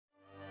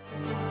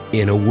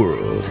In a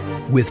world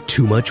with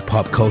too much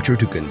pop culture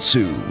to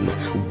consume,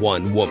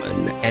 one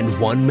woman and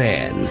one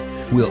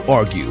man will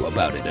argue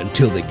about it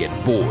until they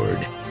get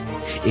bored.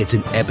 It's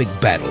an epic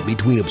battle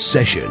between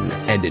obsession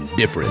and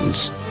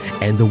indifference,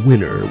 and the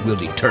winner will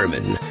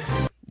determine,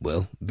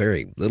 well,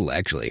 very little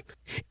actually.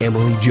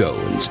 Emily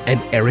Jones and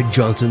Eric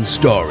Johnson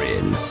star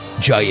in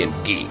Giant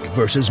Geek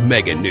vs.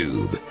 Mega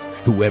Noob.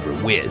 Whoever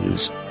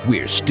wins,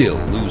 we're still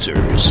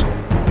losers.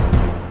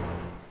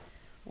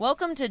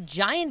 Welcome to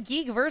Giant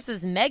Geek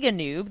vs. Mega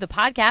Noob, the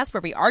podcast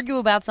where we argue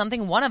about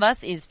something one of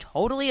us is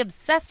totally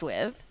obsessed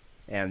with.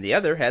 And the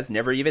other has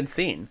never even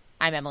seen.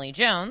 I'm Emily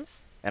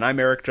Jones. And I'm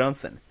Eric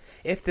Johnson.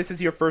 If this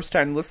is your first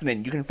time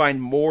listening, you can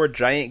find more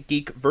Giant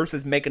Geek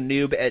vs. Mega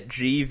Noob at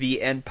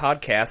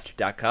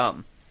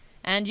gvnpodcast.com.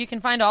 And you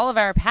can find all of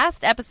our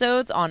past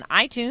episodes on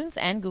iTunes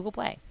and Google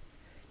Play.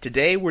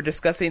 Today we're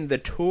discussing the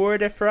Tour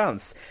de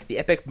France, the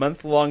epic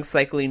month-long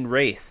cycling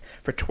race.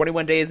 For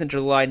 21 days in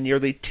July,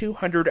 nearly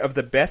 200 of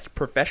the best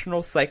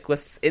professional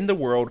cyclists in the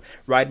world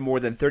ride more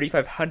than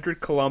 3,500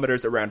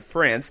 kilometers around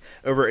France,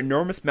 over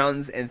enormous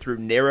mountains and through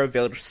narrow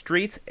village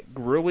streets,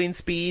 grueling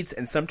speeds,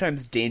 and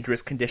sometimes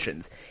dangerous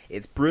conditions.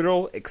 It's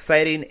brutal,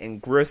 exciting,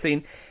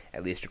 engrossing,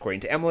 at least according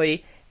to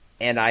Emily,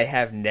 and I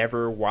have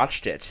never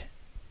watched it.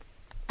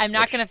 I'm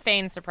not going to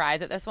feign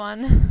surprise at this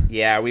one.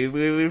 Yeah,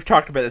 we've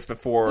talked about this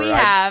before. We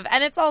have,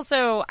 and it's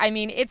also, I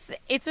mean,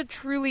 it's a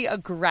truly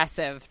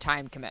aggressive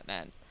time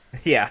commitment.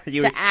 Yeah,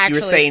 you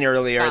were saying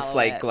earlier it's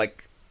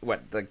like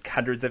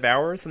hundreds of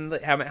hours, and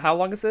how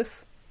long is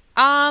this?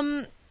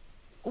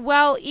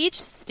 Well,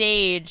 each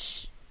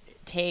stage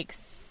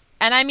takes,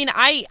 and I mean,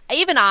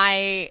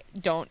 I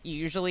don't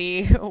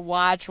usually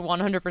watch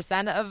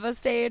 100% of a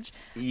stage.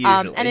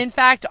 Usually. And in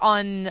fact,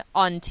 on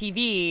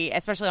TV,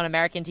 especially on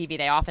American TV,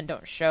 they often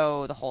don't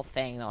show the whole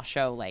thing. They'll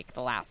show like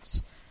the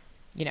last,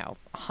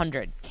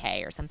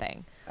 100K or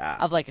something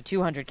of like a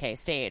 200K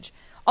stage.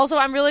 Also,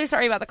 I'm really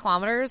sorry about the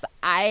kilometers.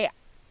 I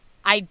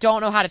don't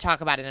know how to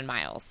talk about it in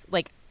miles.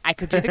 Like, I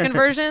could do the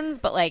conversions,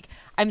 but like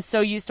I'm so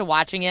used to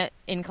watching it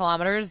in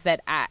kilometers that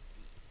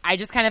I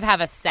just kind of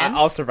have a sense.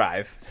 I'll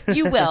survive.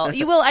 You will,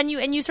 and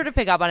you sort of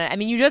pick up on it. I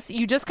mean, you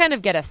just kind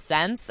of get a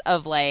sense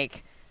of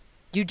like,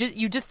 you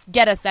just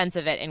get a sense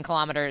of it in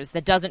kilometers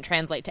that doesn't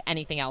translate to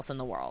anything else in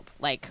the world.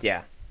 Like,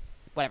 yeah,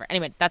 whatever.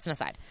 Anyway, that's an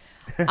aside.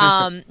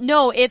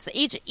 No, it's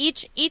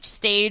each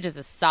stage is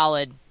a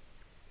solid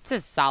 3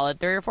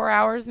 or 4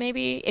 hours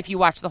maybe if you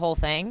watch the whole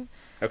thing.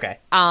 Okay.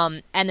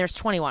 And there's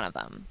 21 of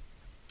them.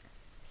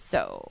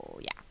 So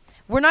yeah,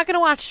 we're not going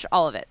to watch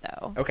all of it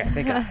though. Okay,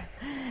 thank God.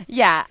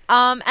 Yeah,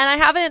 and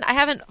I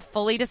haven't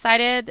fully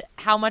decided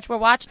how much we'll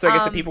watch. So I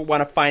guess if people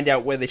want to find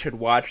out where they should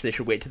watch, they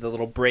should wait to the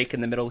little break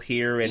in the middle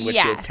here, in which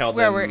you'll tell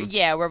them. Where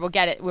we'll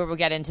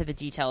get into the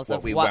details what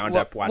of we what wound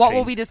up watching. What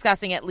we'll be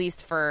discussing at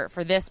least for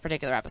this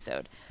particular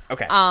episode.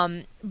 Okay.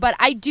 But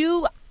I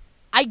do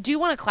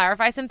want to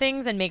clarify some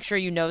things and make sure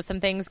you know some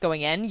things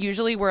going in.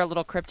 Usually we're a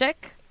little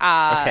cryptic.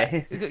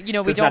 Okay. So we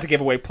don't not to give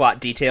away plot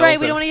details. Right,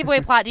 we don't want to give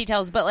away plot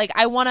details, but like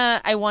I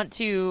want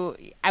to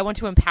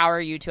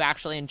empower you to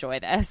actually enjoy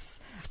this.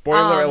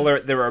 Spoiler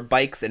alert, there are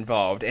bikes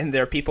involved and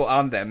there are people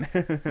on them.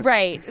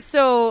 Right.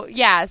 So,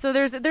 yeah, so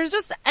there's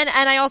just and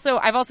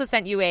I've also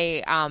sent you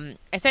I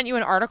sent you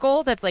an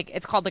article that's like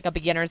it's called like a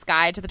beginner's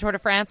guide to the Tour de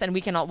France, and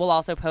we'll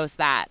also post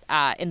that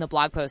in the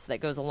blog post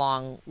that goes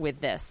along with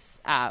this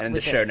and in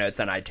the show notes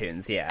on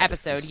iTunes, yeah.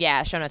 Episode,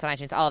 yeah, show notes on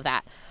iTunes, all of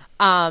that.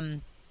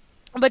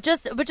 But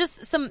just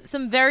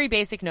some very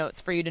basic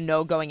notes for you to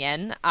know going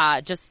in,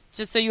 just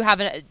so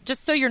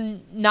you're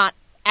not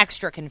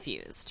extra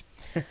confused.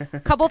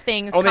 Couple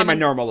things. Only my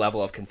normal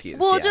level of confused.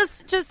 Well, yeah.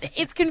 just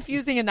it's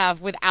confusing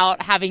enough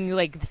without having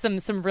like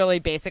some really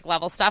basic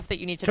level stuff that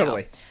you need to know.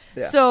 Totally.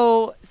 Yeah.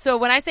 So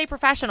when I say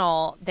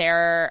professional,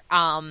 they're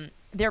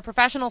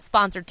professional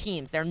sponsored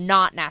teams. They're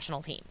not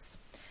national teams.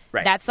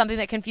 Right. That's something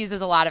that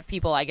confuses a lot of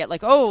people. I get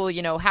like, oh,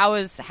 how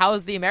is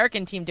the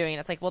American team doing?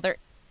 It's like, well, there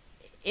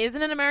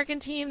isn't an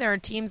American team. There are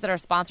teams that are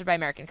sponsored by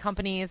American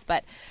companies,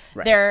 but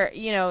they're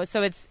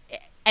so it's.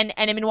 And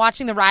I mean,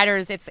 watching the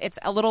riders, it's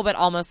a little bit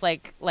almost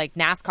like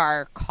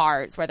NASCAR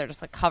cars where they're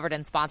just like covered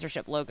in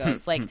sponsorship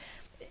logos. Like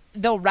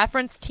they'll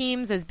reference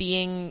teams as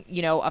being,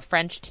 a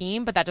French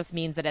team, but that just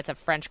means that it's a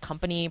French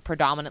company,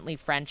 predominantly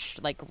French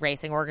like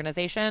racing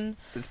organization.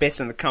 So it's based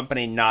on the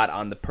company, not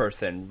on the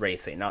person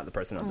racing, not the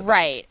person on the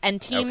right.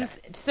 And teams,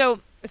 okay.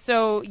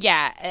 So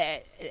yeah,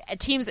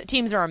 teams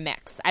are a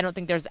mix. I don't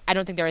think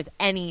there is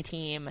any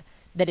team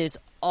that is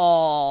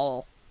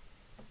all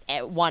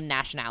one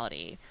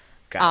nationality.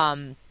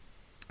 So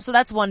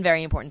that's one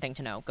very important thing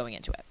to know going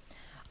into it.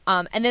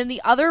 And then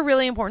the other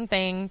really important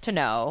thing to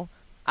know,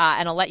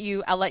 and I'll let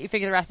you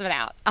figure the rest of it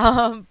out.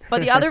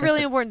 But the other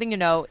really important thing to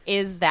know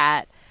is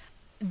that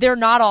they're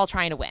not all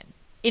trying to win.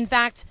 In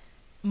fact,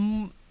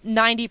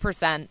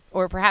 90%,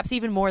 or perhaps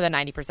even more than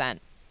 90%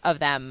 of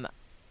them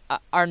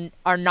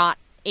are not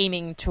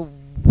aiming to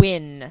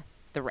win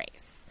the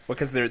race.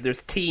 Because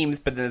there's teams,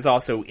 but then there's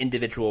also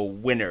individual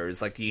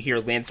winners. Like you hear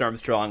Lance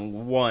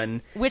Armstrong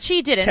won, which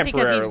he didn't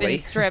because he's been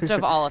stripped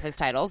of all of his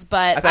titles.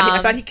 But I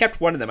thought he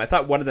kept one of them. I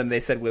thought one of them they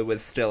said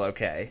was still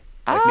okay.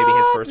 Like maybe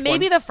his first one.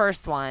 Maybe the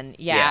first one.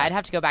 Yeah, I'd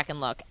have to go back and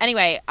look.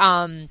 Anyway,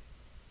 but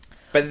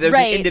there's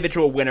an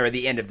individual winner at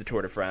the end of the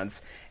Tour de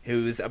France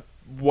who's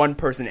one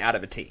person out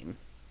of a team.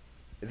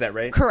 Is that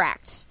right?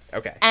 Correct.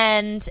 Okay.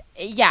 And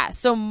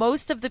so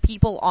most of the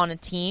people on a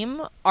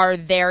team are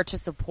there to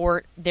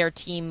support their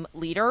team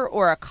leader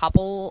or a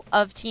couple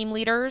of team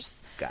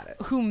leaders. Got it.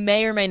 Who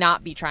may or may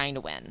not be trying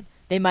to win.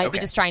 They might be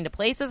just trying to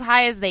place as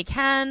high as they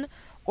can,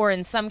 or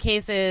in some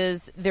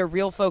cases their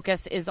real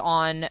focus is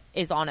on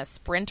a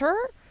sprinter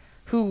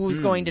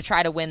who's going to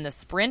try to win the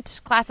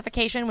sprint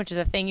classification, which is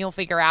a thing you'll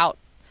figure out,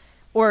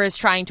 or is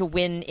trying to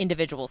win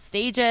individual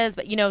stages.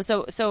 But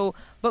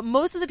but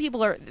most of the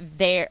people are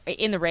there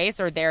in the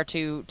race are there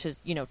to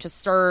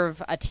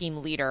serve a team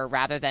leader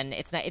rather than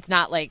it's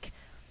not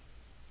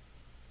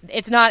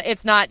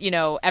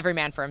every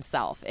man for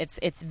himself.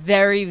 It's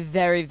very,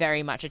 very,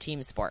 very much a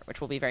team sport, which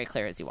will be very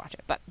clear as you watch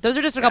it. But those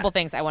are just a couple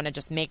things I want to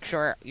just make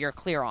sure you're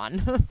clear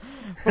on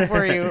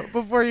before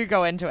you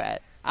go into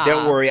it.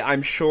 Don't worry,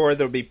 I'm sure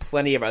there'll be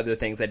plenty of other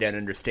things I don't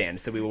understand,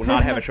 so we will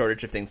not have a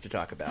shortage of things to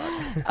talk about.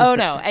 Oh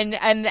no,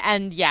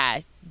 and yeah,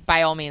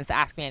 by all means,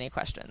 ask me any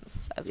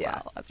questions as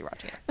well as you're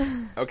watching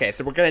it. Okay,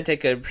 so we're going to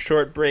take a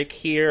short break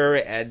here,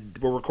 and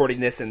we're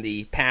recording this in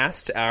the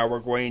past. We're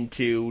going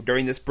to,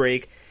 during this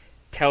break,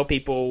 tell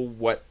people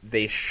what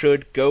they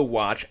should go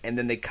watch, and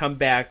then they come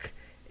back,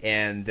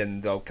 and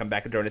then they'll come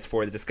back and join us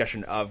for the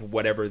discussion of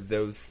whatever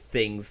those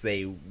things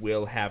they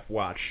will have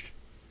watched.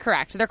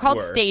 Correct. They're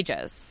called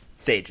stages.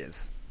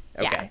 Stages.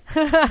 Okay.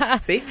 Yeah.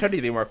 See? Told you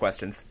to be more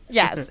questions.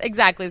 Yes,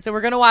 exactly. So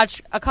we're going to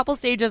watch a couple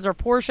stages or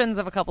portions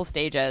of a couple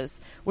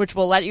stages, which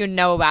we'll let you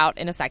know about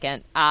in a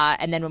second.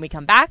 And then when we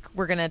come back,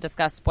 we're going to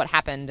discuss what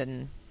happened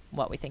and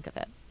what we think of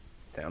it.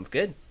 Sounds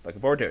good.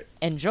 Looking forward to it.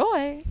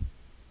 Enjoy.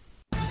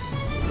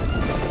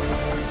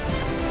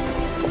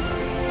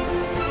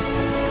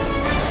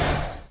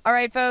 All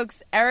right,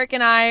 folks. Eric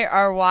and I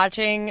are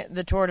watching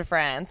the Tour de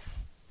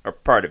France. Or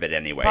part of it,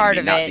 anyway. Part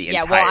of not it, the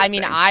yeah. entire Well, I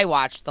mean, thing. I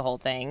watched the whole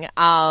thing.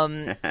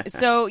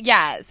 So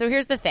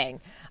here's the thing.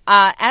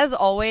 As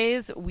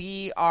always,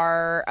 we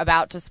are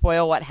about to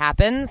spoil what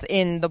happens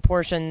in the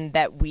portion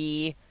that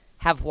we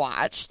have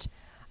watched.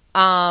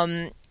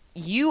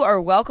 You are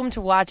welcome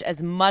to watch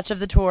as much of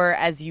the tour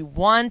as you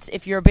want.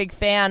 If you're a big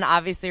fan,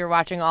 obviously you're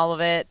watching all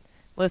of it,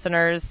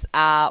 listeners.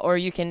 Or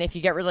you can, if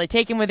you get really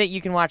taken with it, you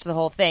can watch the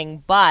whole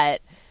thing. But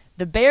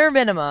the bare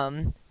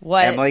minimum...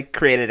 Emily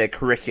created a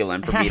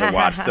curriculum for me to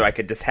watch so I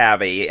could just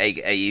have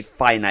a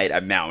finite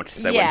amount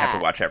so I wouldn't have to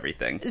watch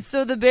everything.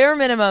 So the bare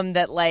minimum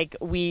that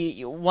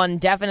one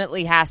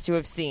definitely has to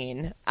have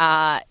seen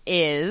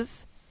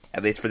is...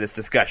 At least for this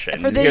discussion.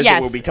 Here's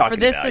what we'll be talking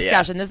for this about,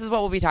 discussion, this is what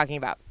we'll be talking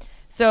about.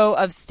 So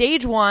of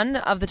stage 1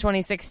 of the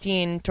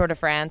 2016 Tour de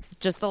France,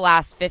 just the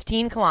last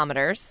 15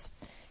 kilometers,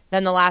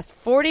 then the last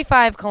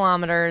 45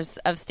 kilometers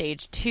of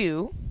stage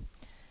 2,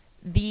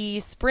 the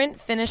sprint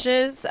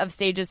finishes of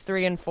stages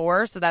 3 and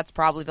 4, so that's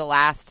probably the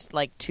last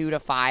 2 to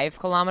 5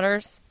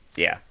 kilometers.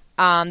 Yeah.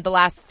 The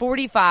last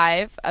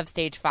 45 of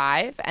stage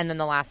 5, and then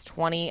the last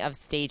 20 of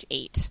stage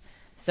 8.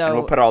 So and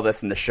we'll put all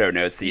this in the show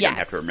notes so you don't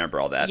have to remember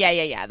all that.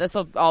 Yeah. This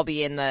will all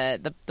be in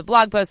the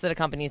blog post that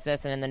accompanies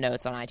this and in the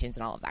notes on iTunes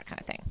and all of that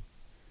kind of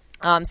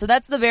thing. So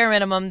that's the bare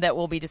minimum that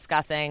we'll be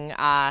discussing.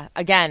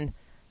 Again,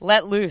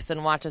 let loose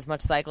and watch as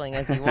much cycling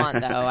as you want,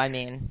 though. I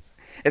mean...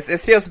 It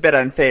feels a bit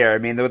unfair. I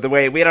mean, the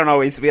way we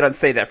don't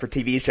say that for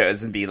TV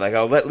shows and be like,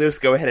 oh, let loose,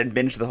 go ahead and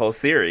binge the whole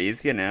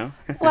series, you know?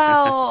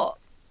 Well,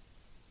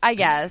 I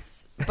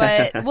guess.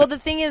 But, the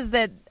thing is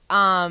that,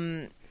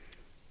 I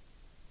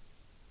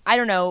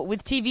don't know,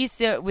 with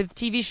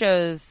TV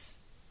shows,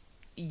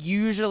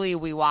 usually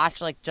we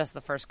watch, just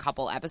the first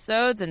couple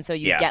episodes, and so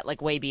you get,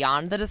 way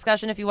beyond the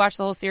discussion if you watch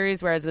the whole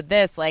series, whereas with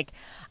this,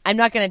 I'm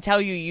not going to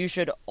tell you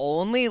should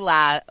only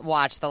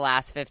watch the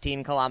last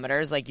 15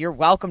 kilometers. You're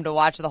welcome to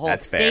watch the whole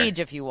stage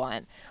if you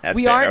want.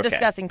 We aren't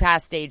discussing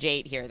past stage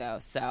 8 here, though,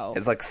 so...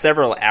 It's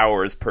several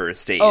hours per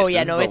stage. Oh,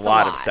 yeah, no, it's a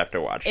lot of stuff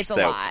to watch. It's a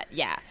lot,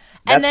 yeah.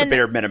 That's the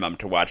bare minimum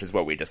to watch is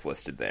what we just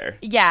listed there.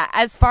 Yeah,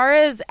 as far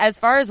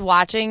as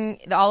watching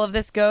all of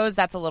this goes,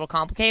 that's a little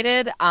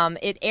complicated.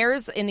 It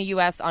airs in the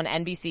U.S. on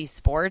NBC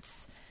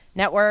Sports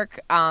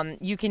Network.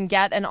 You can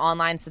get an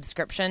online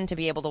subscription to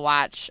be able to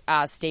watch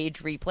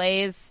stage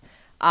replays.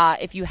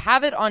 If you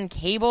have it on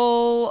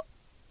cable,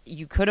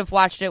 you could have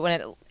watched it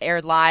when it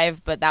aired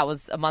live, but that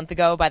was a month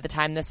ago by the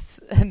time this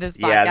podcast comes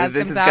out.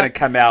 This is going to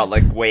come out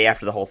way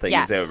after the whole thing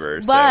is over.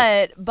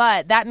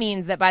 But that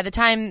means that by the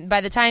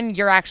time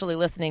you're actually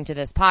listening to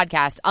this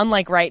podcast,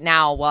 unlike right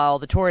now, while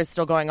the tour is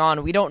still going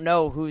on, we don't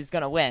know who's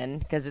going to win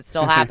because it's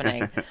still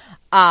happening.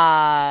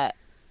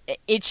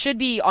 It should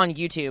be on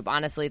YouTube.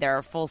 Honestly, there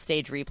are full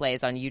stage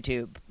replays on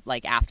YouTube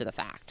after the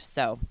fact.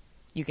 So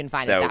you can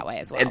find it that way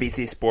as well.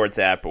 NBC Sports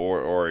app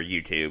or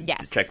YouTube.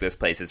 Yes. Check those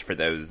places for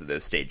those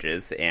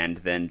stages, and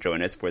then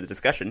join us for the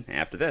discussion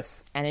after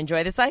this. And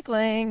enjoy the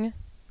cycling.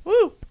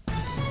 Woo!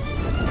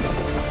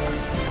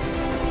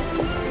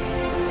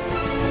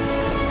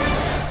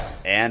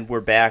 And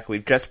we're back.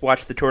 We've just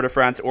watched the Tour de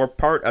France, or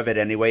part of it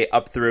anyway,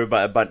 up through,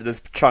 but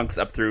there's chunks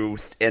up through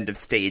end of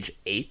stage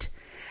 8.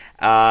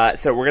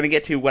 So we're going to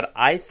get to what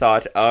I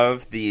thought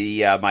of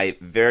the my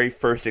very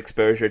first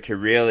exposure to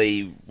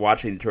really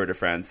watching the Tour de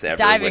France ever.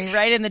 Diving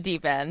right in the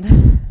deep end.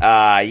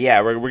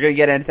 Yeah, we're going to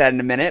get into that in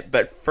a minute.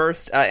 But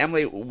first,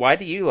 Emily, why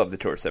do you love the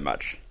Tour so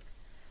much?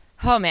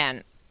 Oh,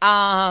 man.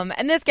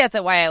 And this gets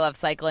at why I love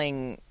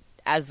cycling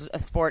as a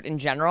sport in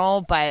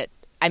general. But,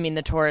 I mean,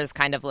 the Tour is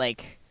kind of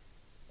like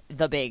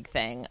the big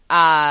thing.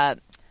 I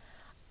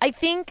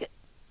think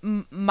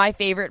my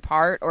favorite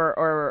part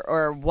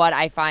or what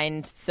I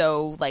find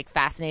so like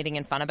fascinating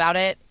and fun about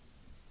it,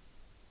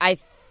 I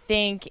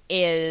think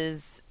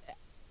is,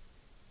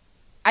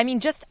 I mean,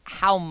 just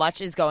how much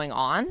is going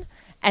on.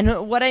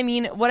 And what I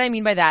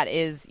mean by that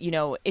is, you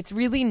know, it's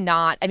really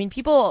not, I mean,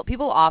 people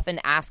often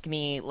ask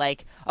me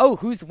like, oh,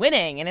 who's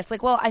winning? And it's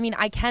like, well, I mean,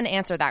 I can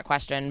answer that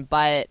question,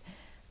 but,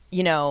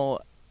 you know,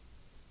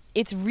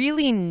 it's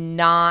really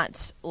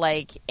not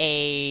like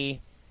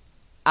a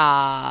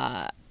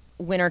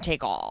winner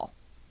take all.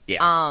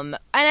 Yeah. And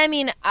I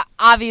mean,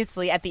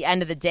 obviously, at the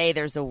end of the day,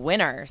 there's a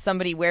winner.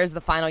 Somebody wears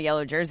the final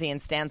yellow jersey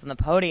and stands on the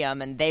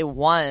podium, and they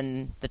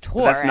won the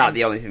Tour. But that's not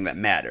the only thing that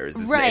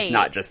matters. Right. It's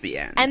not just the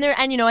end. And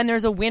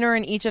there's a winner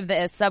in each of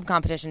the sub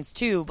competitions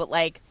too. But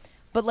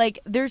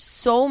there's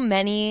so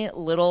many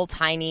little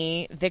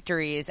tiny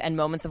victories and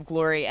moments of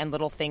glory and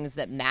little things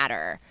that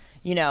matter.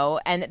 You know,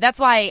 and that's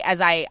why,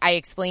 as I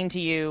explained to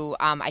you,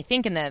 I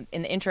think in the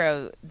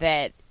intro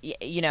that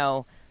you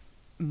know,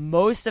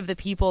 most of the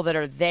people that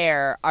are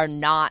there are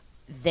not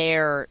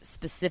there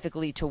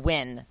specifically to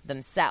win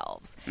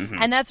themselves. Mm-hmm.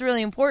 And that's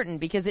really important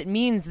because it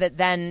means that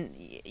then,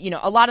 you know,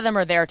 a lot of them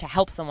are there to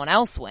help someone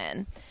else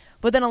win.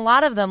 But then a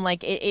lot of them,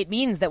 like, it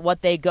means that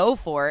what they go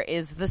for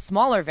is the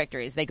smaller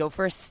victories. They go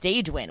for a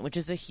stage win, which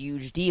is a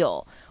huge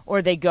deal.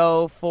 Or they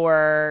go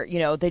for, you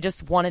know, they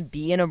just want to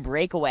be in a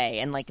breakaway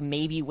and, like,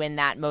 maybe win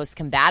that most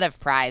combative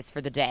prize for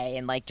the day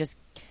and, like, just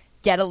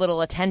get a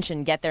little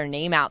attention, get their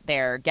name out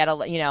there,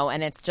 you know,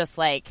 and it's just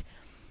like,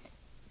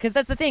 because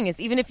that's the thing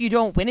is, even if you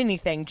don't win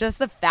anything, just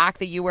the fact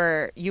that you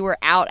were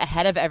out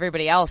ahead of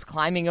everybody else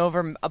climbing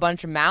over a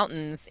bunch of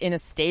mountains in a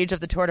stage of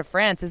the Tour de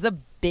France is a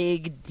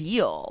big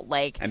deal.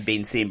 Like, and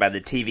being seen by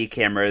the TV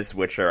cameras,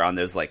 which are on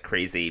those like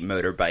crazy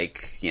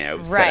motorbike, you know,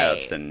 right.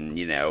 setups, and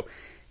you know,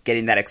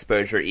 getting that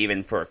exposure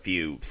even for a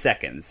few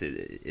seconds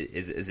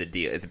is a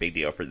deal. It's a big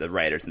deal for the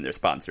riders and their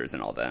sponsors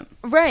and all that.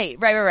 Right.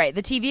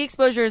 The TV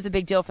exposure is a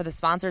big deal for the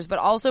sponsors, but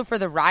also for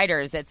the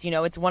riders. It's, you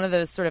know, it's one of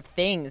those sort of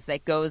things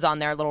that goes on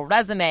their little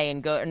resume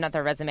and not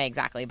their resume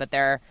exactly, but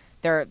their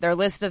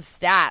list of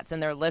stats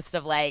and their list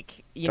of,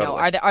 like, you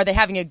totally. know, are they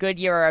having a good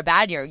year or a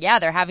bad year? Yeah,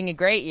 they're having a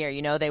great year.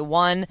 You know, they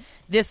won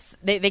this,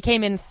 they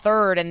came in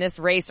third in this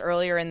race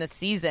earlier in the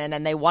season,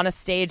 and they won a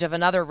stage of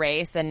another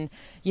race, and,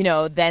 you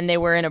know, then they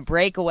were in a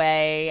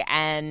breakaway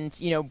and,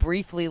 you know,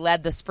 briefly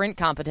led the sprint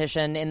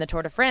competition in the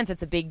Tour de France.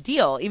 It's a big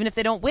deal. Even if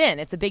they don't win,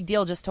 it's a big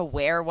deal just to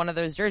wear one of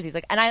those jerseys.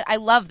 Like, and I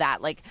love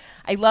that. Like,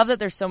 I love that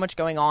there's so much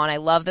going on. I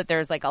love that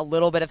there's, like, a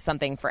little bit of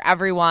something for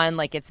everyone.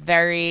 Like, it's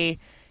very...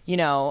 You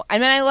know, I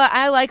mean,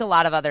 I like a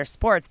lot of other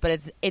sports, but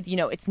it's you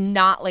know, it's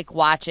not like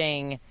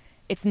watching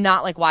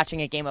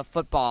a game of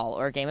football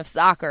or a game of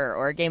soccer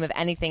or a game of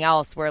anything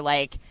else where,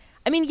 like,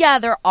 I mean, yeah,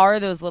 there are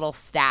those little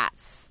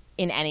stats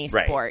in any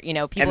sport, right. You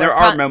know, people and there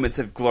are moments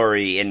of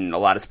glory in a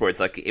lot of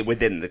sports, like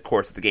within the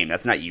course of the game.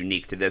 That's not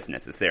unique to this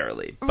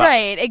necessarily. But...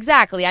 Right,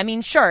 exactly. I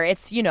mean, sure,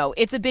 it's, you know,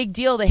 it's a big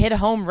deal to hit a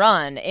home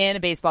run in a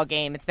baseball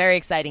game. It's very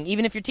exciting.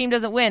 Even if your team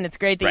doesn't win, it's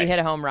great that right. you hit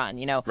a home run,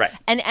 you know. Right.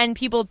 And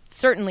people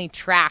certainly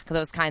track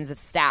those kinds of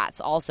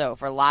stats also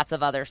for lots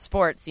of other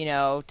sports, you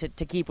know,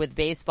 to keep with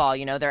baseball.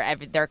 You know,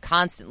 they're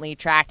constantly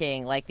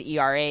tracking, like, the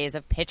ERAs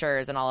of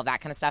pitchers and all of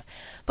that kind of stuff.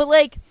 But,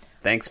 like...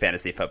 Thanks,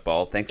 fantasy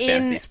football. Thanks,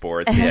 fantasy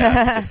sports.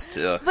 Yeah,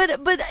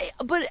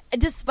 But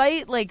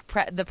despite, like,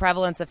 the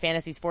prevalence of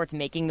fantasy sports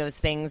making those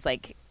things,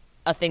 like,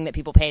 a thing that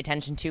people pay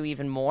attention to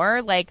even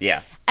more, like,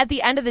 yeah. At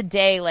the end of the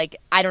day, like,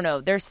 I don't know,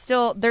 there's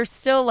still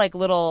like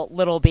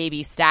little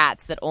baby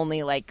stats that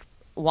only, like,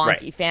 wonky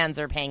right. fans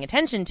are paying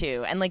attention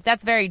to, and, like,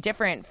 that's very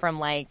different from,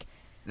 like,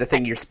 the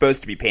thing you're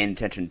supposed to be paying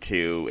attention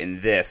to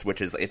in this,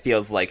 which is it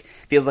feels like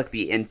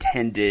the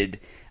intended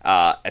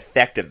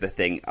effect of the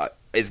thing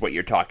is what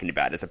you're talking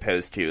about, as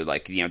opposed to,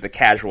 like, you know, the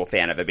casual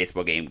fan of a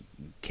baseball game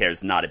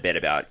cares not a bit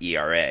about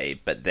ERA,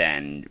 but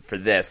then for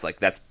this, like,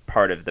 that's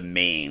part of the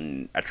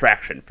main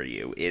attraction for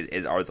you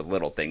are the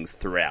little things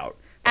throughout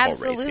the whole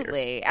race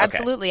here.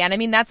 Absolutely. And I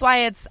mean, that's why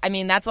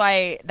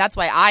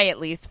I at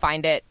least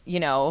find it, you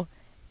know,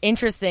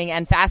 interesting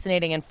and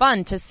fascinating and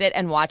fun to sit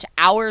and watch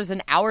hours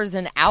and hours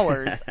and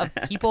hours of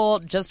people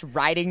just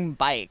riding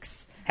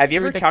bikes. Have you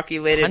ever the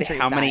calculated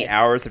how many countryside.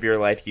 hours of your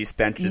life you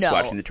spent just No,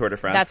 watching the Tour de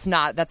France?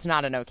 That's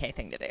not an okay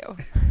thing to do.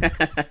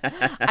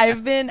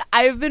 I've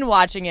been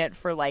watching it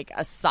for like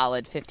a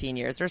solid 15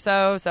 years or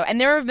so. So, and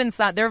there have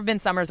been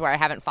summers where I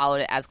haven't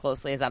followed it as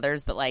closely as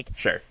others, but like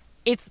Sure.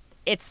 it's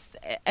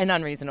an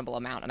unreasonable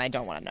amount, and I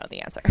don't want to know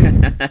the answer.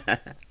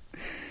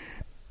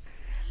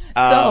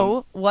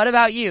 So, what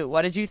about you?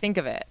 What did you think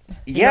of it?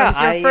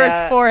 Yeah, your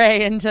first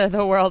foray into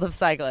the world of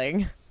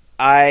cycling.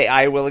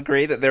 I will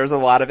agree that there's a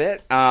lot of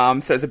it.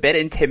 So it's a bit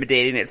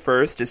intimidating at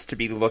first just to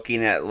be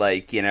looking at,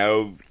 like, you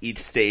know, each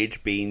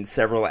stage being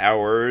several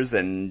hours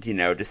and, you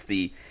know, just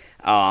the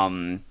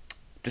amount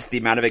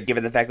of it,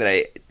 given the fact that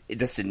I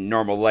just in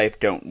normal life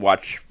don't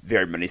watch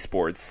very many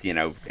sports, you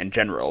know, in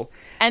general.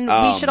 And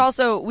we should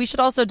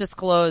also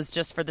disclose,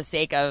 just for the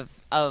sake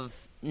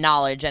of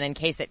knowledge and in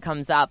case it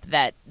comes up,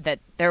 that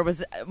there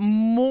was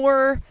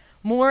more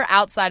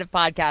outside of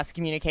podcast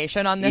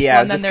communication on this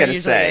one than there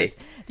usually is.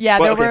 Yeah,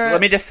 well,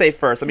 let me just say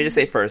first.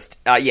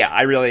 Yeah,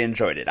 I really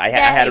enjoyed it. I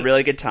had a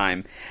really good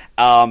time.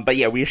 But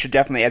yeah, we should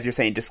definitely, as you're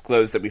saying,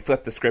 disclose that we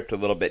flipped the script a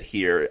little bit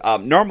here.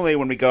 Normally,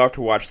 when we go off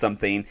to watch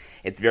something,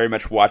 it's very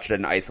much watch it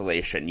in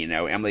isolation. You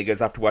know, Emily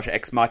goes off to watch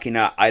Ex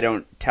Machina. I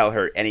don't tell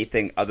her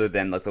anything other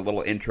than like the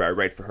little intro I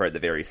write for her at the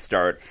very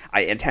start.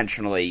 I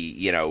intentionally,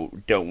 you know,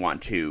 don't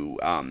want to,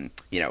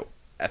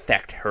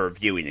 affect her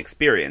viewing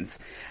experience.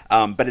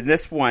 But in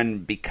this one,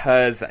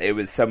 because it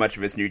was so much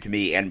of it new to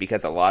me, and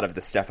because a lot of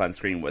the stuff on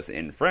screen was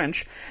in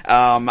French,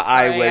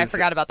 I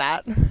forgot about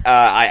that.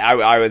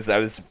 I was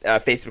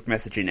Facebook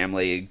messaging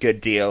Emily a good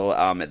deal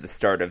at the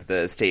start of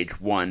the stage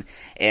one,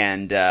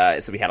 and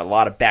so we had a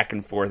lot of back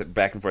and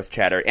forth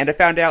chatter. And I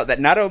found out that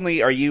not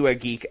only are you a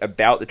geek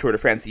about the Tour de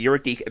France, you're a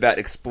geek about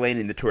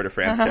explaining the Tour de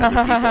France to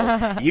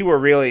other people. You were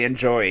really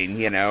enjoying,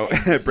 you know,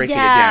 breaking it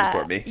down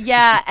for me.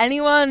 Yeah,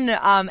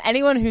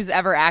 anyone who's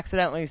ever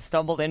accidentally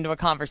stumbled into a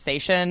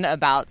conversation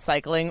about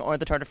cycling or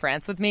the Tour de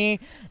France with me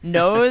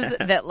knows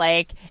that,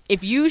 like,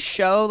 if you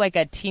show like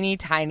a teeny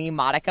tiny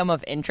modicum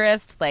of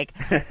interest, like,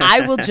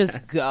 I will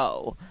just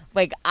go.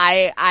 Like,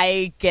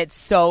 I get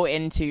so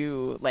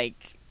into, like,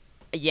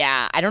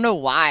 yeah, I don't know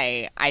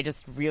why. I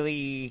just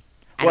really,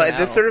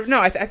 there's sort of,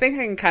 no, I think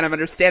I can kind of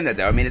understand that,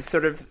 though. I mean, it's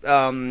sort of,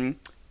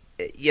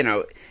 you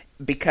know,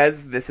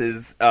 because this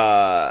is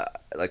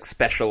like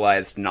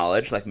specialized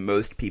knowledge, like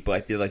most people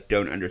I feel like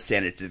don't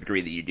understand it to the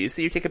degree that you do.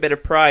 So you take a bit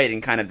of pride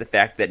in kind of the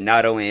fact that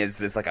not only is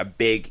this like a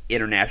big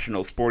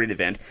international sporting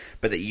event,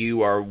 but that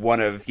you are one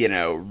of, you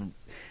know,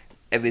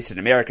 at least in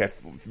America,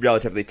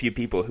 relatively few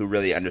people who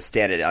really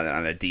understand it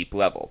on a deep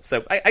level.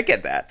 So I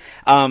get that.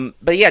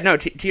 But yeah, no,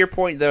 to your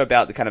point, though,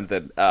 about the kind of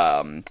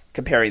the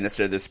comparing this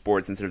to other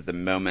sports and sort of the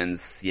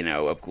moments, you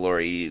know, of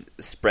glory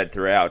spread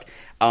throughout.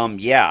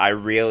 Yeah, I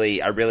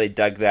really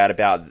dug that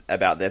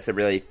about this. It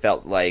really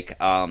felt like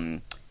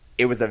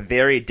it was a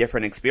very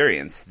different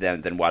experience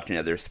than watching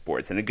other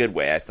sports, in a good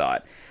way, I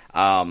thought.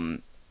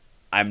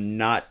 I'm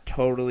not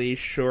totally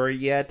sure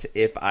yet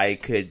if I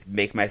could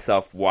make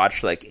myself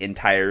watch like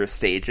entire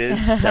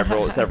stages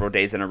several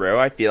days in a row.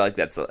 I feel like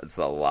that's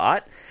a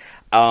lot.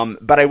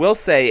 But I will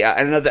say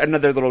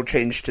another little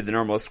change to the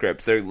normal script.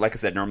 So, like I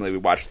said, normally we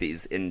watch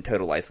these in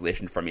total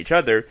isolation from each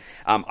other.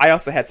 I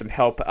also had some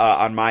help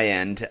on my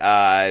end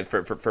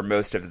for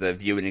most of the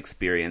viewing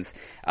experience.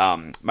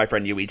 My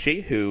friend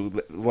Yuichi, who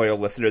loyal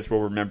listeners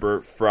will remember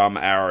from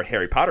our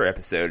Harry Potter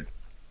episode,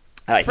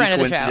 friend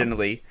of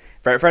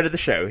the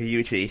show,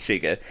 Yuichi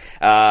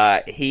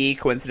Shiga. He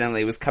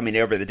coincidentally was coming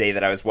over the day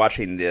that I was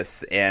watching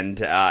this, and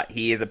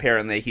he is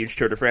apparently a huge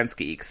Tour de France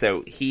geek,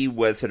 so he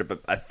was sort of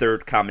a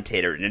third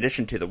commentator, in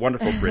addition to the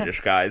wonderful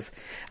British guys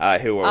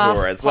who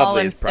are as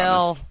lovely as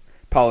promised.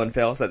 Paul and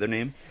Phil, is that their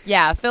name?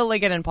 Yeah, Phil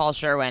Liggett and Paul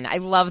Sherwin. I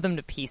love them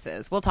to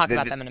pieces. We'll talk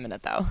about them in a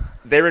minute, though.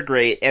 They were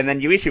great. And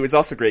then Yuichi was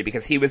also great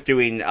because he was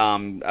doing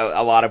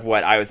a lot of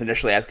what I was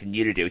initially asking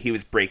you to do. He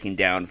was breaking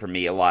down for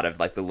me a lot of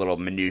like the little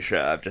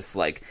minutia of just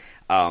like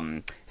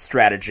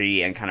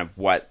strategy and kind of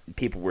what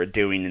people were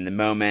doing in the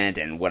moment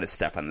and what does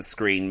stuff on the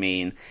screen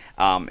mean.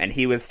 And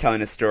he was telling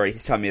me a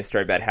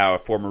story about how a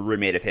former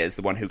roommate of his,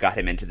 the one who got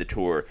him into the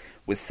Tour,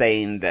 was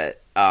saying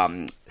that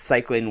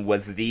cycling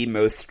was the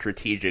most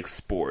strategic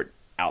sport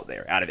out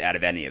there, out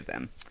of any of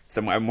them.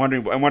 So I'm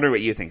wondering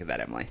what you think of that,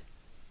 Emily.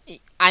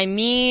 I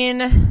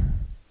mean,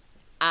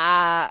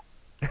 I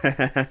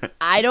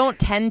don't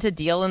tend to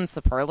deal in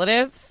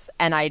superlatives,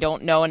 and I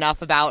don't know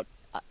enough about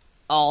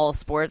all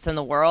sports in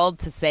the world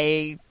to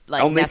say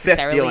like only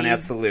necessarily Sith deal in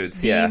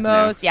absolutes.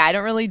 I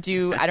don't really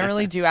do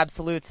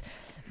absolutes.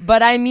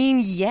 But I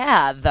mean,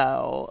 yeah,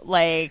 though,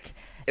 like.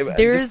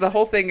 There's just the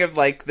whole thing of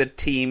like the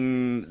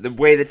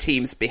way the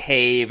teams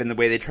behave and the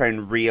way they try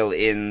and reel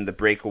in the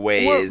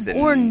breakaways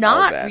or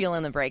not reel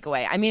in the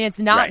breakaway. I mean, it's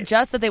not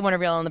just that they want to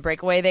reel in the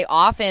breakaway. They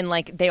often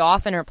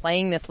are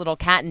playing this little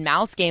cat and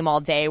mouse game all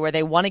day where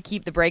they want to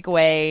keep the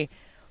breakaway.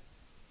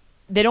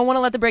 They don't want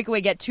to let the breakaway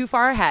get too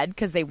far ahead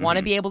because they want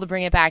to be able to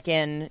bring it back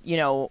in, you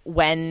know,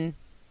 when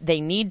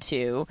they need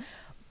to.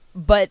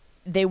 But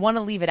they want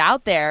to leave it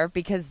out there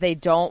because they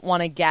don't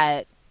want to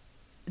get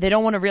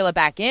reel it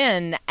back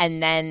in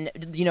and then,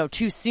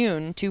 too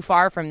soon, too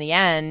far from the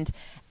end,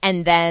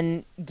 and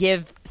then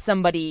give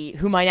somebody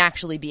who might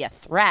actually be a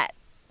threat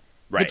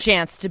the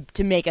chance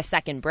to make a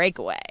second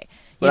breakaway.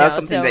 Well, that was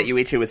something that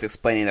Yuichi was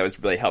explaining that was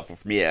really helpful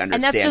for me to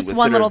understand. And that's just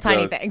one little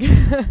tiny thing.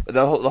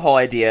 the whole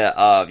idea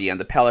of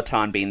the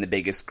Peloton being the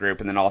biggest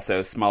group and then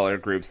also smaller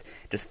groups,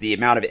 just the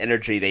amount of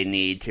energy they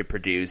need to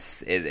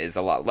produce is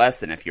a lot less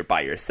than if you're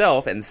by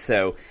yourself. And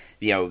so,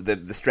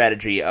 the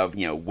strategy of,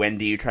 when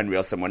do you try and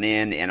reel someone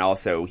in? And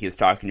also he was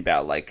talking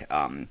about like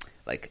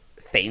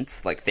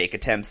feints, like fake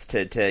attempts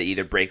to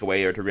either break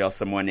away or to reel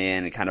someone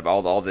in, and kind of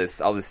all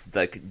this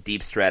like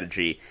deep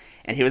strategy.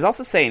 And he was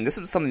also saying, this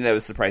was something that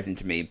was surprising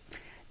to me,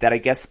 that I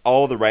guess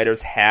all the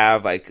writers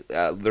have, like,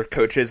 their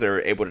coaches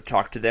are able to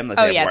talk to them. Like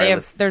they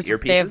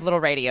have little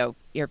radio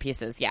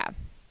earpieces, yeah.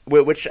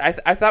 Which I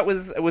thought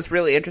was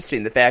really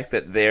interesting. The fact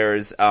that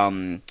there's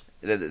that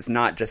it's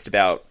not just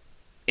about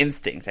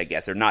instinct, I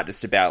guess, or not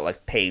just about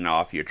like paying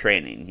off your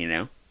training,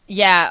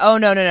 Yeah. Oh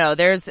no.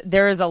 There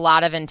is a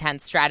lot of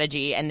intense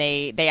strategy, and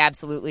they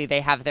absolutely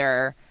have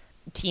their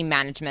team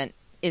management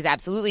is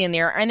absolutely in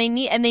there, and they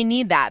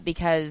need that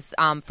because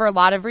for a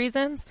lot of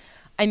reasons.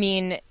 I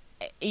mean,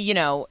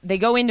 they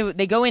go into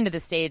the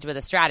stage with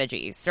a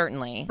strategy,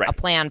 certainly a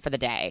plan for the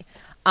day,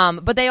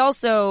 but they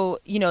also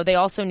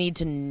need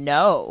to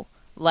know,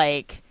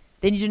 like,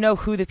 they need to know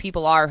who the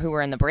people are who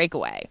are in the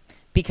breakaway,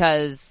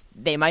 because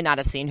they might not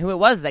have seen who it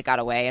was that got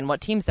away and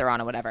what teams they're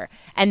on or whatever,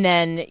 and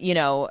then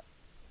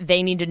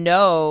they need to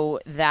know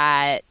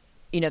that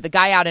the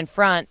guy out in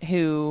front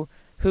who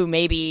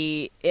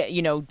maybe,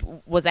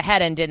 was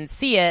ahead and didn't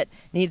see it,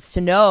 needs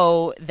to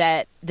know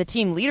that the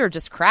team leader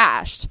just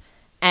crashed,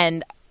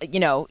 and,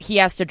 he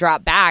has to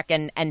drop back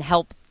and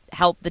help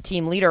the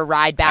team leader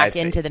ride back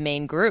into the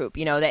main group.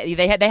 They have to know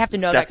that kind of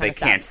stuff. Stuff they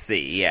can't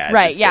see, yeah.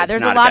 Right, yeah.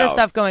 There's a lot of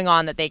stuff going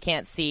on that they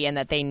can't see and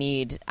that they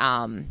need...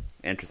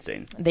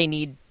 Interesting. They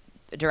need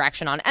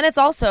direction on. And it's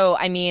also,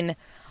 I mean,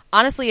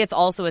 honestly, it's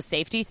also a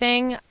safety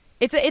thing.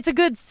 It's a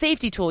good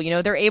safety tool.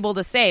 They're able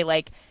to say,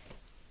 like,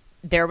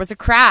 there was a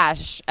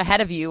crash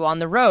ahead of you on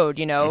the road,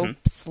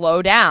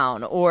 slow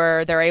down.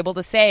 Or they're able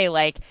to say,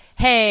 like,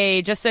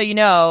 hey, just so you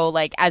know,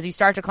 like, as you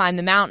start to climb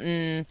the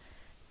mountain,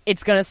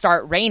 it's going to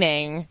start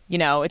raining.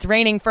 It's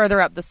raining further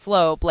up the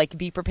slope. Like,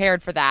 be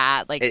prepared for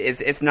that. Like,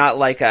 it's not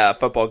like a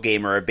football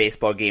game or a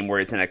baseball game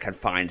where it's in a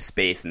confined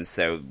space, and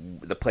so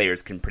the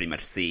players can pretty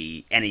much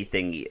see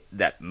anything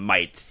that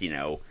might,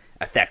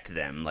 affect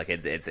them. Like,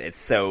 it's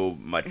so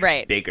much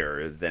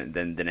bigger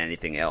than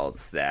anything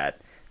else that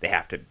they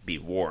have to be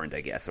warned,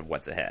 I guess, of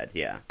what's ahead.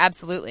 Yeah,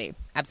 absolutely.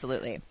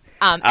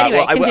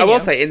 Anyway, I will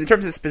say, in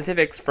terms of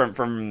specifics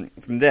from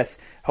this,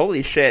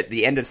 holy shit,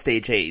 the end of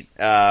stage 8.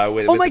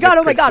 Oh my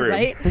god,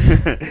 right?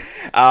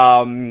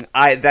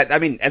 I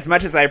mean, as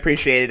much as I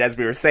appreciated, as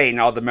we were saying,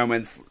 all the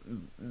moments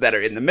that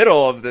are in the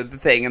middle of the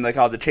thing and like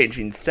all the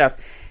changing stuff,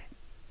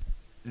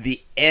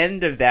 the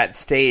end of that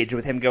stage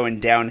with him going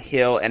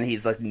downhill and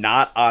he's like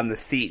not on the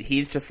seat,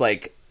 he's just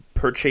like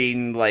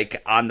perching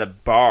like on the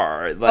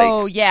bar, like,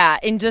 oh yeah,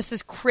 in just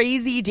this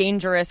crazy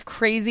dangerous,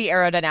 crazy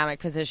aerodynamic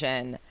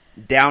position,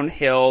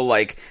 downhill,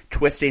 like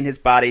twisting his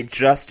body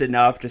just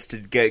enough just to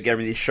get him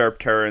these sharp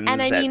turns.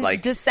 And I mean,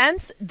 like,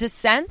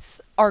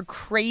 descents are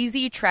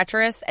crazy,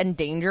 treacherous, and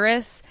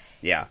dangerous.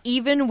 Yeah,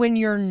 even when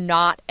you're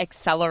not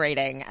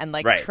accelerating and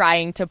like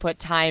trying to put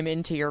time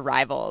into your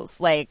rivals,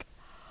 like.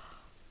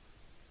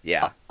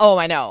 Yeah. Oh,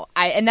 I know.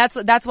 And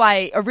that's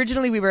why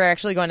originally we were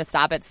actually going to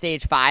stop at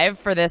stage 5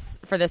 for this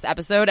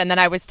episode, and then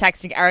I was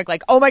texting Eric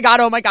like, "Oh my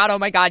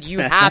god, you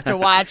have to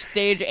watch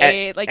stage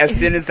 8." Like, as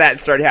soon as that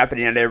started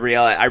happening, and I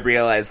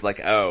realized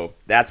like, oh,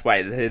 that's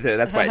why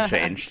it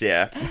changed.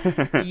 Yeah.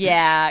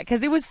 Yeah,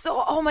 because it was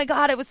so. Oh my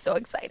god, it was so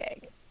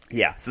exciting.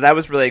 Yeah, so that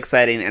was really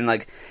exciting, and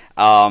like,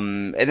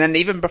 and then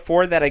even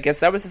before that, I guess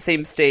that was the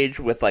same stage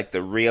with like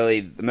the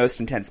most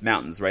intense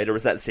mountains, right? Or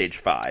was that stage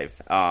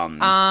 5?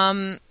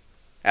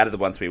 Out of the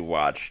ones we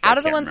watched.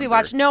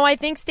 No, I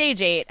think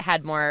stage 8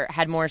 had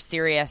more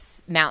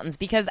serious mountains,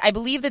 because I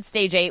believe that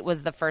stage 8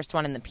 was the first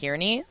one in the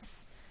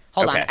Pyrenees.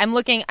 Hold on, I'm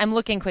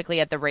looking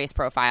quickly at the race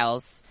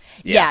profiles.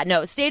 Yeah,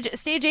 no, stage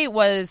 8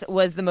 was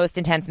the most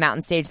intense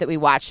mountain stage that we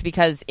watched,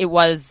 because it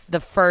was the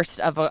first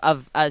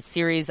of a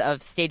series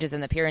of stages in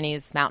the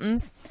Pyrenees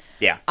mountains.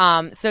 Yeah.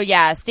 So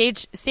yeah,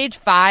 stage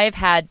 5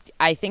 had,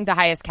 I think the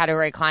highest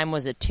category climb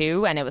was a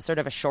 2, and it was sort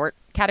of a short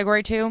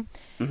category 2.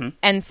 Mm-hmm.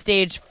 And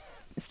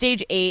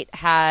Stage 8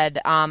 had,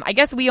 I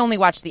guess we only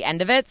watched the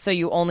end of it, so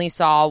you only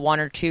saw 1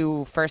 or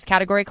 2 first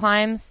category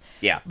climbs.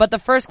 Yeah. But the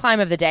first climb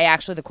of the day,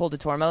 actually, the Col du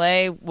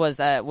Tourmalet, was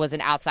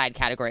an outside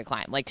category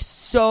climb. Like,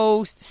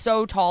 so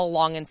tall,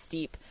 long, and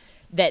steep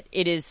that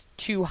it is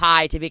too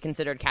high to be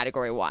considered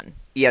category 1.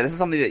 Yeah, this is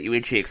something that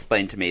Yuichi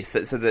explained to me. So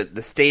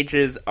the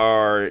stages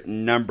are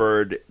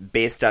numbered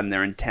based on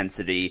their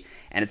intensity,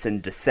 and it's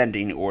in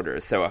descending order.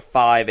 So a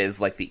 5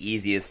 is like the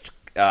easiest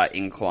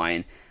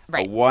incline.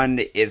 Right. One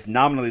is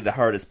nominally the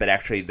hardest, but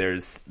actually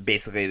there's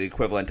basically the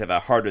equivalent of a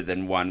harder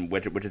than one,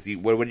 which is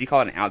what do you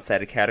call it, an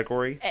outside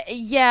category?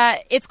 Yeah,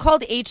 it's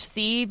called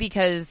HC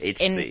because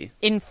HC.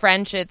 in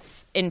French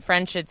it's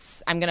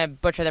I'm gonna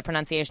butcher the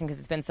pronunciation because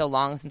it's been so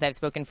long since I've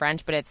spoken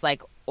French, but it's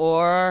like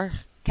hors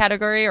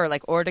category or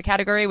like hors de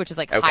category, which is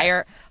like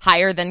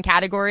higher than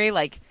category.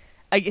 Like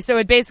so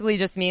it basically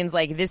just means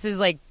like this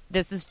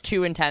is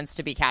too intense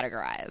to be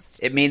categorized.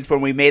 It means when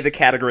we made the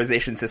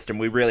categorization system,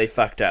 we really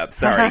fucked up.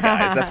 Sorry,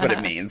 guys. That's what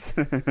it means.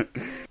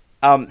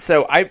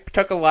 So I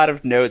took a lot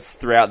of notes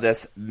throughout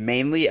this,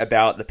 mainly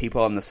about the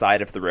people on the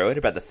side of the road,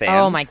 about the fans.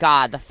 Oh my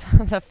god,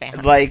 the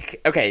fans.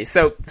 Like, okay,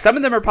 so some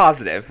of them are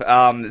positive.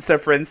 So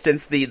for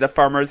instance, the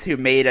farmers who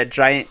made a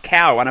giant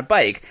cow on a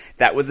bike,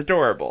 that was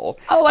adorable.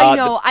 Oh, I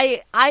know.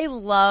 I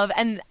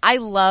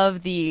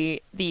love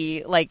the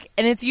like,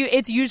 and it's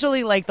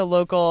usually like the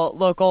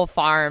local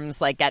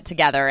farms like get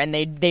together and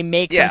they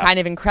make some kind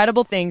of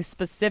incredible thing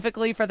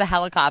specifically for the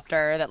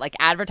helicopter that like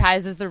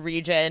advertises the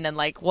region and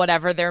like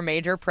whatever their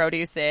major produce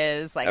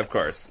is. Like, of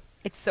course,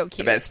 it's so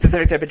cute. About a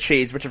specific type of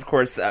cheese, which of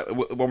course,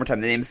 one more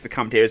time, the names of the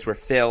commentators were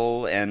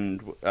Phil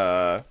and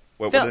Paul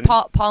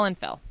and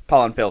Phil.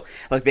 Paul and Phil,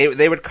 like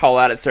they would call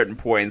out at certain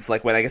points,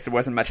 like when I guess there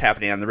wasn't much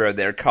happening on the road,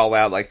 they would call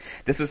out like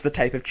this was the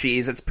type of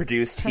cheese that's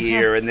produced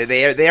here, and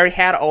they already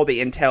had all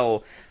the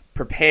intel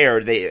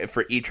prepared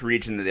for each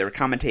region that they were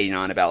commentating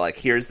on about like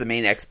here's the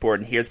main export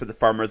and here's what the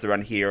farmers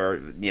around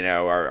here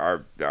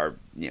are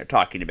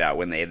talking about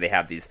when they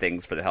have these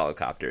things for the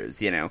helicopters,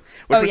 which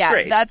was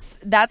great.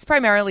 That's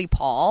primarily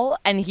Paul,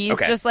 and he's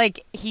just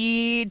like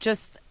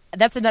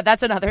that's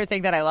another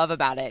thing that I love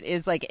about it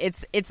is like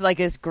it's like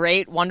this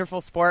great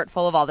wonderful sport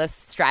full of all this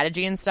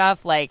strategy and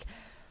stuff, like,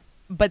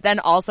 but then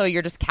also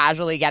you're just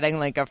casually getting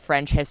like a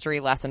French history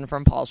lesson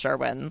from Paul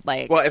Sherwin,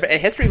 like, well, a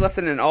history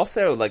lesson and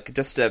also like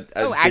just a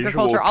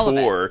visual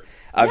tour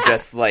of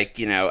just like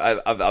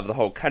of the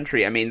whole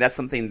country. I mean, that's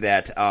something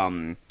that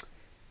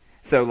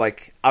so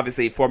like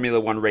obviously Formula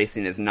One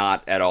racing is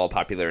not at all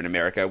popular in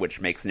America,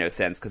 which makes no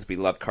sense because we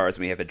love cars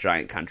and we have a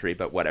giant country,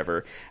 but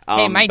whatever.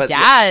 Hey, my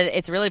dad,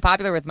 it's really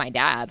popular with my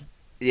dad.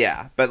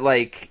 Yeah, but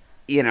like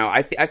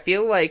I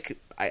feel like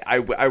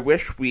I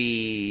wish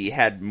we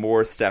had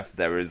more stuff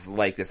that was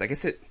like this. I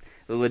guess the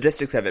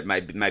logistics of it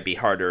might be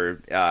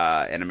harder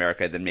in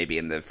America than maybe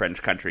in the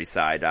French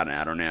countryside.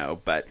 I don't know,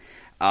 but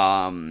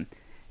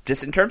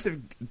just in terms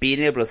of being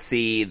able to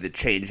see the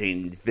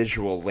changing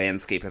visual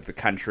landscape of the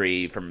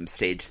country from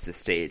stage to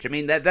stage, I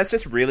mean that's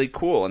just really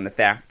cool. And the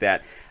fact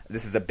that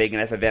this is a big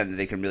enough event that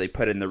they can really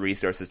put in the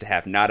resources to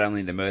have not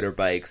only the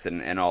motorbikes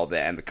and all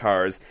that and the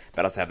cars,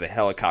 but also have the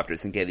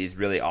helicopters and get these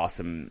really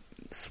awesome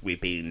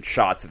sweeping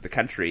shots of the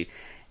country.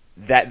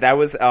 That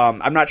was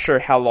I'm not sure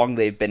how long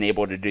they've been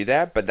able to do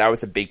that, but that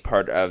was a big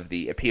part of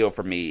the appeal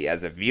for me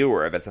as a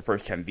viewer, as a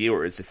first time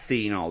viewer, is just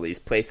seeing all these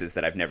places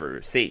that I've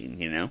never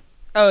seen.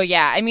 Oh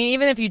yeah, I mean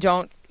even if you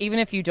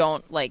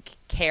don't like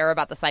care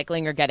about the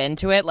cycling or get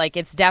into it, like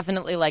it's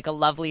definitely like a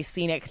lovely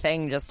scenic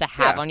thing just to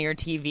have on your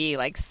TV,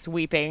 like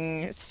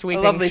sweeping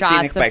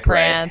shots of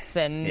France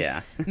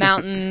and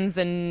mountains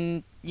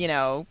and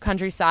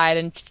countryside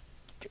and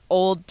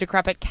old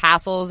decrepit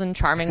castles and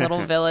charming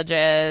little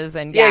villages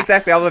and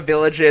exactly, all the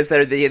villages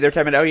that they're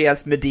talking about. Oh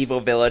yes,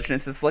 medieval village, and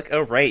it's just like,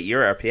 oh right,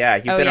 Europe,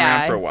 you've been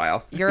around for a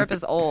while. Europe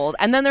is old.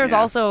 And then there's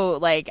also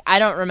like, I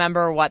don't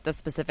remember what the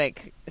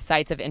specific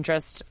sites of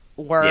interest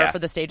were for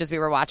the stages we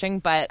were watching,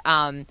 but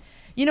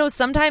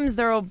sometimes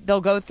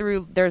they'll go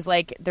through. There's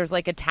like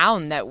a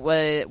town that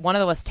was one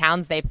of the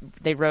towns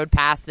they rode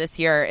past this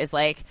year is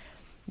like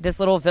this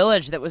little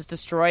village that was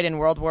destroyed in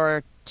World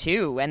War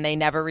II and they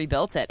never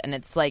rebuilt it, and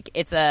it's like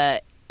it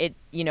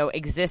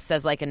exists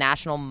as like a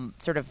national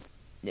sort of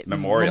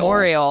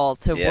memorial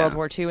to World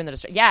War II and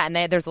the and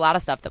there's a lot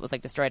of stuff that was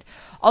like destroyed.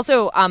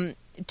 Also,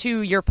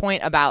 to your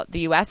point about the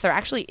U.S., there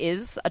actually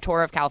is a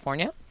tour of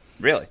California.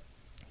 Really?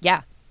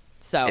 Yeah.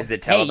 So is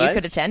it televised? Hey, you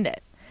could attend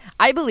it.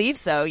 I believe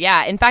so.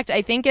 Yeah. In fact,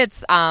 I think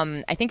it's. I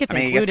mean, I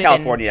guess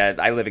California.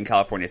 I live in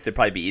California, so it'd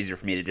probably be easier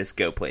for me to just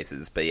go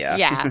places. But yeah.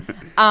 Yeah.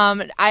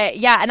 And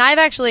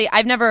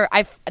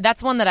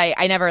that's one that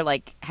I never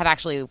like have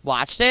actually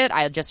watched it.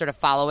 I just sort of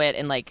follow it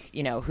and like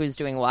who's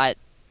doing what.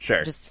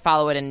 Sure. Just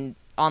follow it in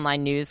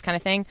online news kind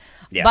of thing.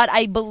 Yeah. But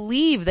I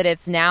believe that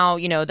it's now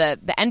the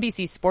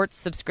NBC Sports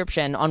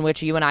subscription on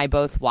which you and I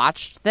both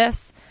watched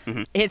this.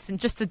 Mm-hmm. It's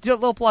just a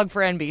little plug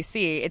for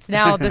NBC. It's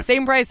now the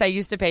same price I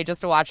used to pay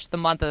just to watch the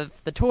month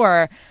of the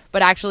tour,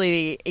 but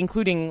actually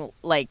including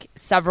like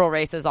several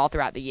races all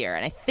throughout the year.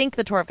 And I think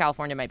the Tour of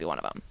California might be one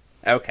of them.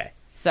 Okay.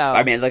 So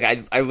I mean, like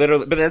I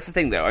literally, but that's the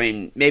thing though. I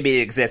mean, maybe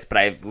it exists, but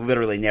I've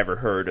literally never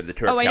heard of the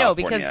Tour of California. Oh, I know,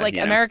 because like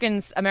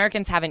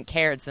Americans haven't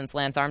cared since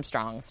Lance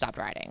Armstrong stopped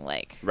riding.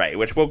 Like, right,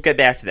 which we'll get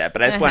back to that.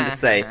 But I just wanted to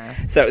say,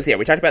 so yeah,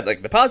 we talked about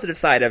like the positive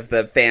side of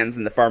the fans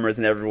and the farmers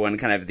and everyone,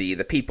 kind of the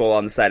people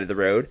on the side of the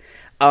road.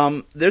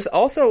 There's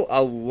also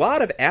a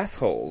lot of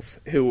assholes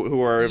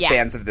who are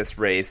fans of this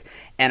race,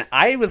 and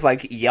I was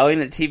like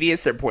yelling at TV at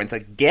certain points,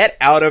 like, get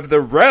out of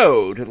the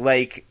road!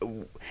 Like,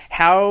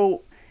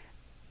 how?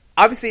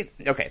 Obviously,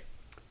 okay.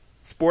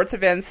 sports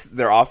events,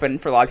 they're often,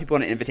 for a lot of people,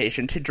 an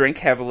invitation to drink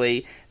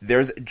heavily.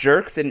 There's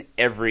jerks in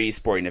every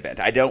sporting event.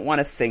 I don't want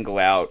to single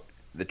out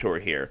the Tour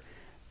here,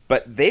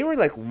 but they were,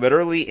 like,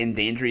 literally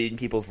endangering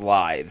people's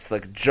lives,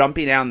 like,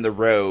 jumping down the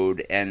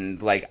road,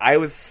 and, like, I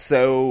was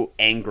so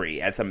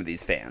angry at some of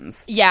these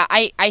fans. Yeah,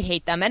 I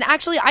hate them. And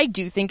actually, I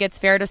do think it's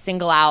fair to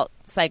single out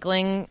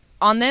cycling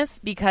on this,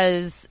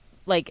 because,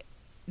 like,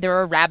 there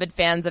are rabid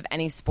fans of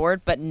any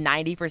sport, but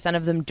 90%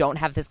 of them don't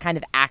have this kind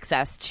of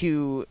access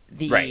to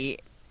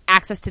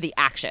the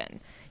action.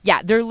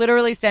 Yeah, they're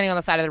literally standing on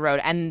the side of the road,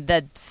 and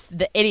the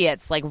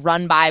idiots, like,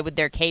 run by with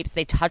their capes.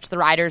 They touch the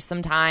riders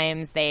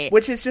sometimes.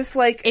 Which is just,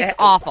 like... It's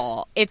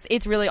awful.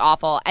 It's really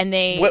awful. And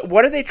they...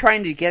 What are they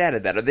trying to get out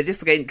of that? Are they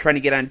just trying to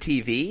get on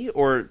TV,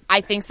 or...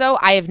 I think so.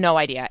 I have no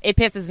idea. It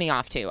pisses me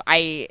off, too.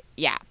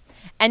 Yeah.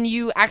 And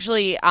you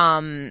actually...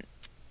 I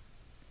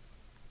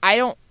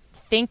don't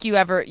think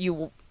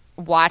you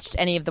watched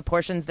any of the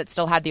portions that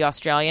still had the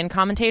Australian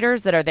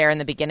commentators that are there in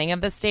the beginning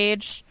of the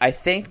stage. I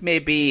think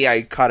maybe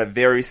I caught a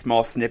very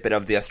small snippet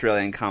of the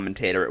Australian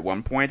commentator at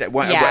one point.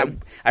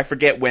 I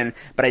forget when,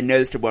 but I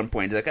noticed at one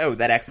point, like, oh,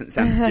 that accent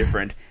sounds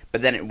different.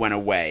 But then it went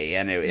away,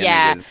 and it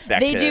was back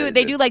to...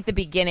 They do, like, the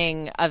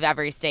beginning of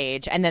every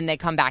stage, and then they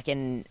come back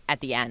in at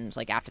the end,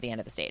 like, after the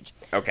end of the stage.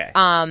 Okay.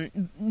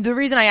 The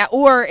reason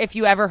or if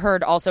you ever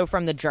heard also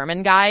from the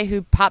German guy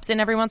who pops in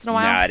every once in a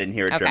while. No, I didn't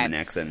hear a German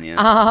accent,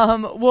 yeah.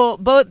 Well,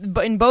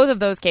 in both of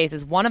those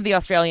cases, one of the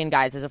Australian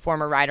guys is a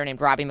former rider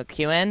named Robbie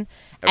McEwen.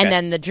 Okay. And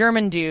then the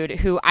German dude,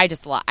 who I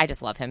just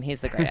love him.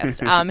 He's the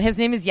greatest. His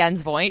name is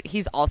Jens Voigt.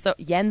 He's also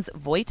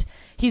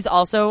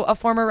a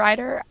former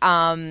rider.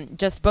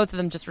 Both of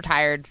them just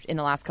retired in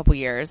the last couple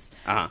years.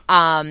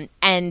 Uh-huh.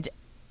 And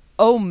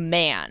oh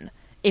man,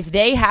 if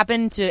they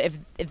happen to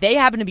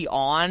be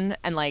on,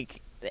 and like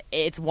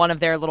it's one of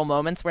their little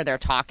moments where they're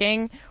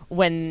talking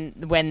when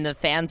the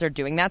fans are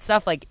doing that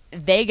stuff, like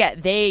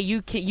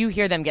you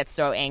hear them get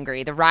so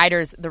angry. The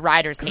riders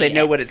because they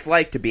know what it's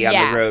like to be on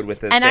the road with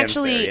the fans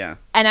there, yeah.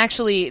 And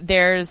actually,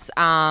 there's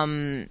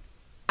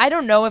I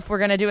don't know if we're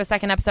going to do a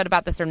second episode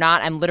about this or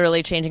not. I'm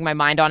literally changing my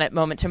mind on it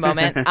moment to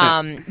moment. But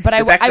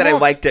the fact that I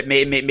liked it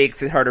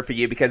makes it harder for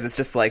you, because it's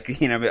just like,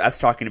 us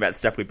talking about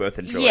stuff we both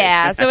enjoy.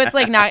 Yeah, so it's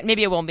like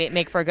maybe it won't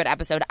make for a good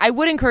episode. I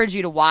would encourage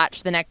you to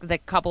watch the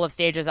couple of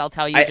stages I'll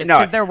tell you, just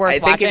because they're worth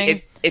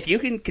watching. If you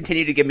can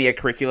continue to give me a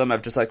curriculum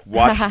of just like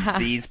watch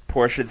these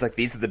portions, like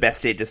these are the best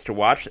stages to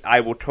watch,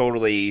 I will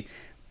totally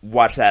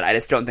watch that. I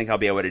just don't think I'll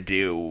be able to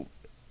do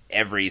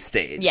every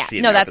stage. Yeah,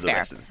 that's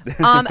fair.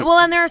 Well,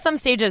 and there are some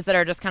stages that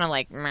are just kind of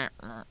like...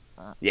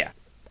 Yeah.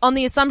 On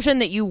the assumption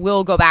that you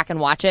will go back and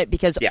watch it,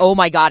 because, oh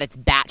my god, it's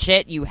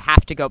batshit, you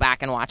have to go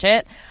back and watch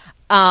it.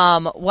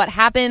 What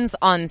happens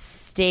on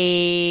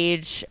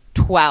stage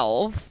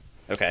 12...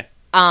 Okay.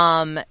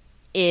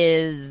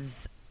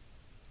 Is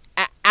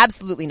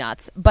absolutely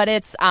nuts. But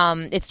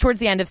it's towards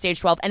the end of stage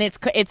 12, and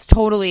it's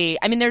totally...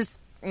 I mean,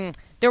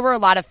 there were a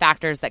lot of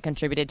factors that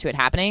contributed to it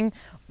happening,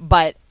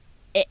 but...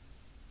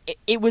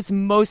 It was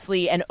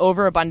mostly an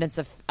overabundance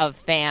of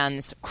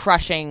fans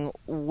crushing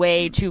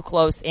way too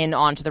close in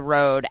onto the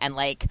road, and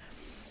like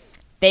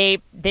they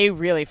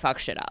really fuck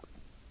shit up.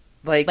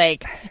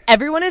 Like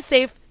everyone is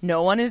safe,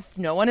 no one is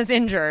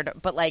injured,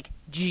 but like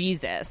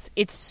Jesus,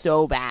 it's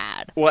so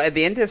bad. Well, at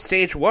the end of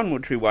stage 1,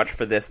 which we watched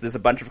for this, there's a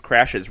bunch of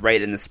crashes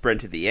right in the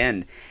sprint at the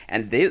end,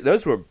 and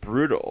those were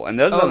brutal, and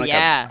those were on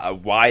like a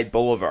wide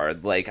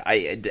boulevard. Like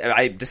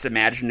I just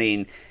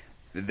imagining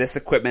this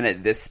equipment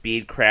at this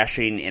speed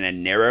crashing in a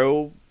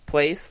narrow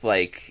place,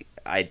 like,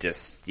 I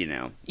just,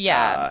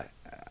 Yeah.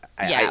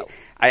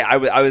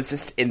 I was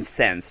just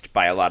incensed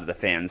by a lot of the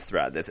fans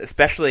throughout this,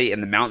 especially in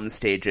the mountain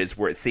stages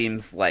where it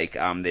seems like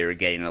they were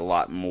getting a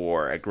lot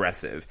more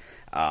aggressive.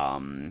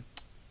 Okay,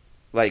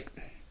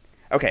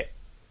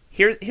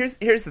 here's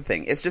the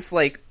thing. It's just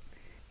like,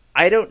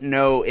 I don't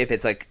know if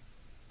it's like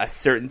a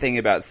certain thing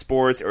about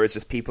sports or it's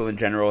just people in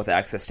general with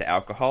access to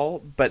alcohol,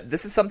 but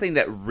this is something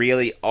that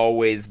really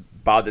always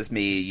bothers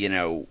me,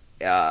 when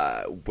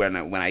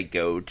I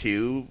go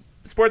to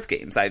sports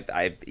games.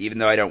 I've even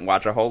though I don't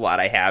watch a whole lot,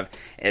 I have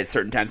at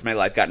certain times in my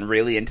life gotten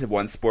really into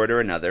one sport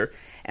or another.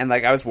 And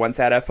like I was once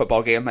at a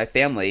football game with my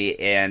family,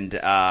 and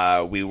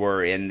we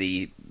were in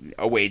the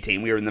away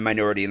team. We were in the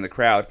minority in the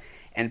crowd,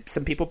 and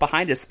some people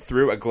behind us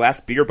threw a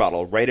glass beer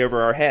bottle right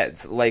over our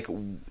heads. Like,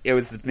 it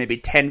was maybe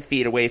 10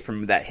 feet away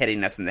from that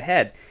hitting us in the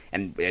head,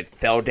 and it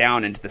fell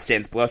down into the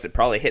stands below us. It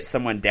probably hit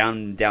someone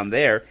down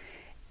there.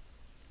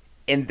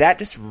 And that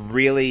just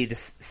really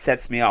just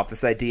sets me off,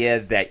 this idea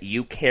that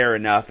you care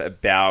enough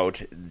about,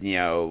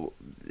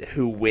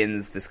 who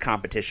wins this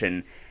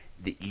competition,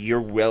 that you're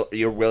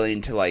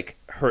willing to, like,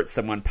 hurt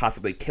someone,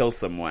 possibly kill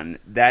someone.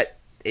 That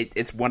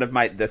it's one of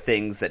the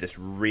things that just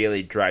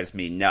really drives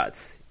me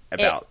nuts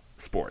about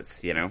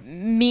sports,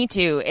 Me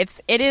too.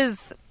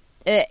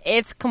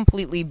 It's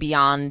completely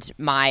beyond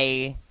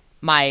my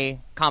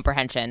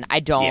comprehension. I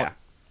don't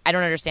I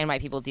don't understand why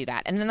people do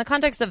that. And in the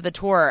context of the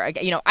tour,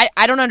 you know,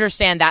 I don't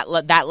understand that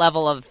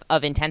level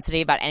of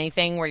intensity about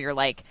anything where you're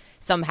like,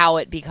 somehow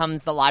it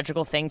becomes the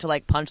logical thing to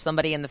like punch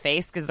somebody in the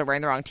face because they're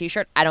wearing the wrong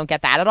T-shirt. I don't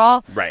get that at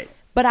all. Right.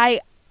 But I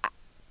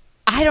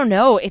don't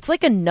know. It's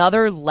like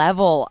another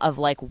level of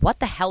like, what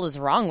the hell is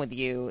wrong with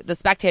you, the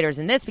spectators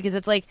in this? Because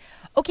it's like,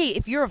 okay,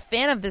 if you're a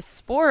fan of this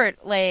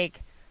sport,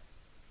 like,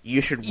 you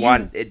should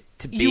want it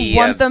to be.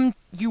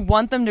 You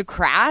want them to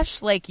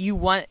crash. Like you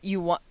want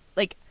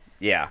like.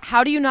 Yeah.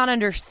 How do you not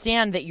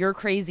understand that your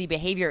crazy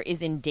behavior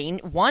is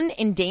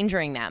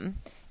endangering them,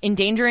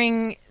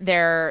 endangering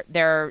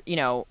their you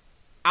know,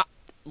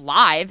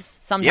 lives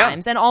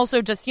sometimes, and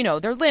also just, you know,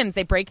 their limbs.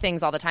 They break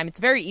things all the time. It's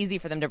very easy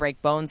for them to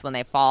break bones when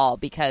they fall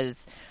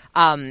because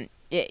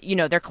you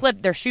know,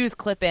 their shoes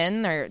clip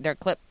in, their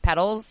clip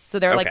pedals, so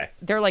they're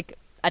like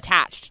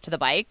attached to the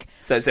bike.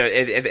 So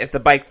if the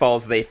bike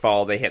falls, they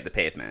fall, they hit the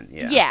pavement.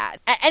 Yeah.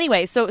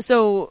 Anyway,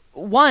 so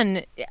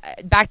one,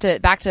 back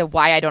to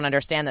why I don't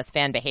understand this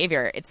fan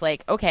behavior. It's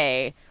like,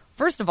 okay,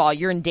 first of all,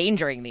 you're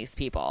endangering these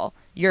people.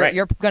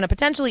 You're going to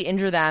potentially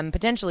injure them,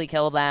 potentially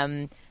kill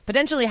them,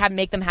 potentially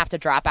make them have to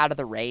drop out of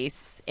the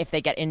race if they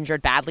get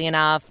injured badly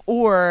enough,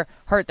 or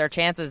hurt their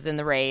chances in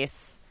the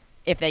race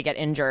if they get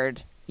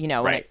injured, you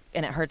know, and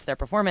it hurts their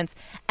performance.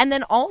 And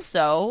then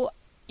also,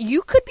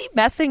 you could be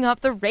messing up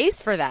the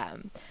race for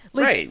them.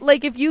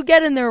 Like if you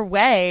get in their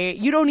way,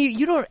 you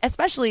don't,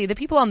 especially the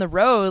people on the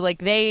road, like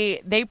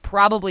they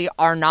probably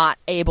are not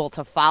able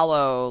to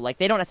follow, like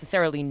they don't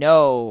necessarily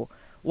know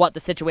what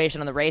the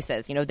situation on the race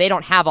is. You know, they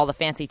don't have all the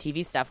fancy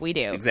TV stuff we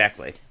do.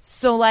 Exactly.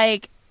 So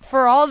like,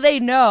 for all they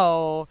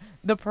know,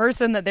 the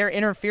person that they're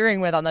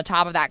interfering with on the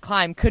top of that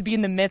climb could be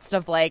in the midst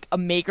of like a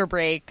make or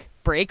break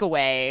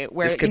breakaway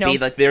where this could be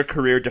like their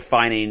career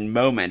defining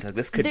moment. Like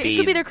this could be, it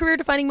could be their career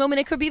defining moment.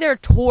 It could be their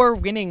tour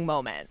winning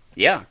moment.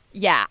 Yeah.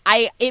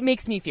 It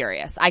makes me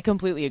furious. I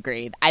completely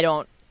agree.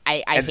 I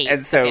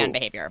hate fan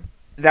behavior.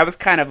 That was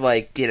kind of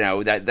like, you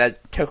know,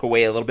 that took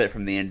away a little bit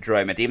from the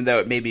enjoyment, even though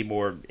it made me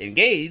more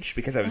engaged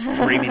because I was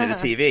screaming at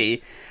the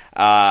TV.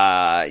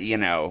 You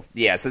know,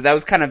 yeah. So that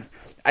was kind of,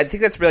 I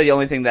think that's really the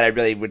only thing that I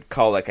really would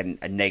call like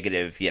a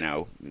negative, you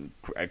know,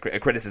 a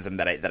criticism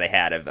that I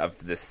had of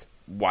this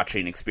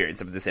watching experience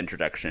of this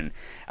introduction.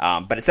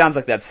 But it sounds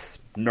like that's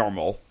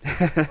normal.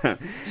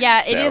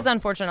 Yeah, it is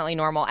unfortunately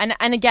normal.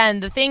 And again,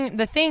 the thing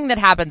that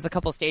happens a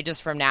couple stages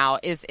from now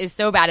is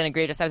so bad and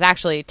egregious. I was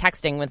actually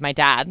texting with my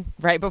dad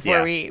right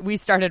before we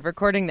started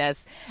recording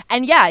this.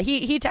 And yeah,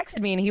 he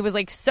texted me and he was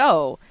like,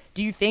 so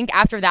do you think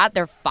after that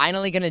they're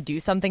finally going to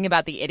do something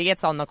about the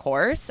idiots on the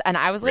course? And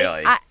I was like,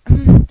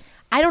 really?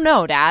 I don't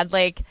know, Dad.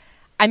 Like,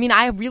 I mean,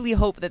 I really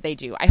hope that they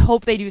do. I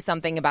hope they do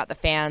something about the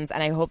fans,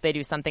 and I hope they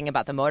do something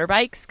about the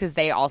motorbikes because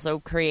they also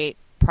create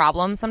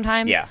problems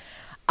sometimes. Yeah.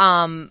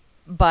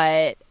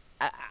 But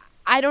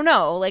I don't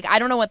know. Like, I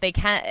don't know what they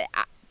can.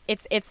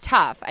 It's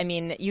tough. I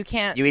mean, you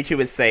can't. Yuichi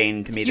was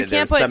saying to me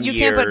that you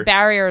can't put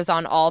barriers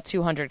on all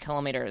 200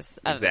 kilometers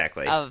of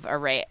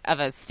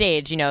a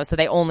stage. You know, so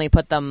they only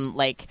put them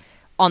like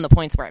on the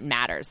points where it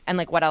matters. And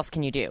like, what else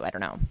can you do? I don't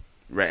know.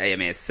 Right, I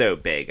mean, it's so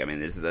big. I mean,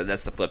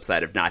 that's the flip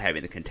side of not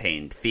having the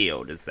contained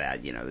field is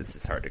that, you know, this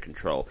is hard to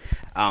control.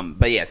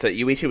 But yeah, so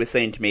Yuichi was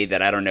saying to me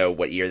that I don't know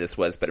what year this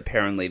was, but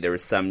apparently there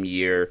was some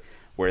year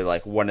where,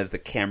 like, one of the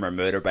camera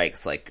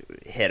motorbikes,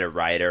 like, hit a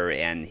rider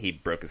and he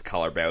broke his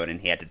collarbone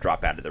and he had to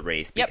drop out of the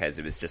race because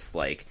it was just,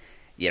 like,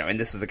 you know, and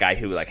this was a guy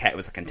who, like,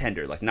 was a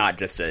contender, like, not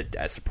just a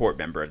support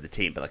member of the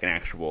team, but, like, an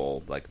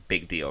actual, like,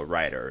 big deal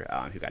rider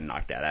who got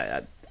knocked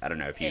out. I don't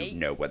know if you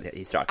know what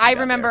he's talking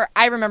about.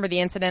 I remember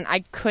the incident. I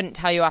couldn't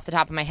tell you off the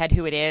top of my head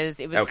who it is.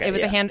 It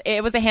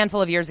was a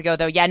handful of years ago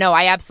though. Yeah, no,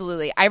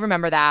 I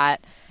remember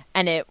that.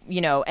 And it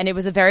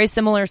was a very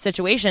similar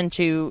situation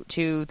to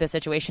the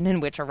situation in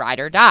which a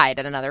rider died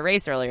at another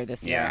race earlier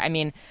this year. I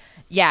mean,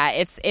 yeah,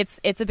 it's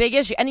a big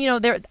issue. And you know,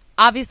 there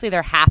have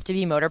to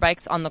be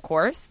motorbikes on the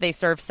course. They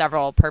serve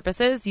several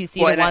purposes. You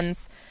see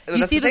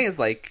the thing is,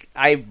 like,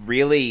 I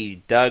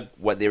really dug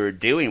what they were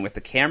doing with the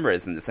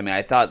cameras in this. I mean,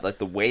 I thought, like,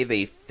 the way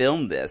they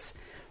filmed this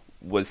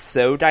was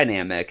so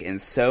dynamic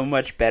and so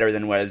much better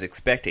than what I was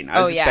expecting.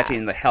 I was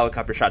expecting the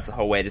helicopter shots the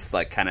whole way, just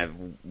like kind of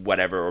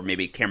whatever, or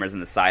maybe cameras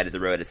on the side of the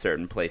road at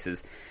certain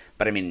places.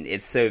 But I mean,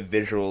 it's so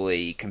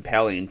visually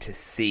compelling to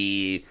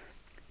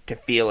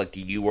feel like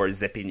you are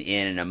zipping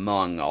in and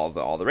among all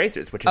the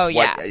racers, which is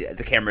what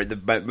the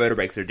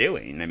motorbikes are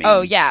doing. I mean,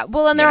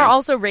 well, and there are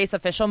also race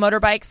official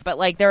motorbikes, but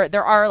like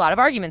there are a lot of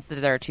arguments that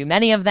there are too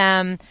many of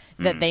them,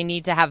 that they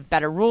need to have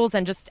better rules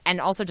and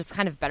also just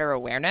kind of better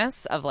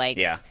awareness of like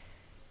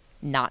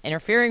not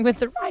interfering with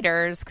the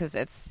riders because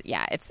it's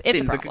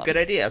seems like a good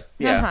idea.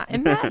 Yeah,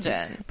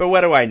 imagine. But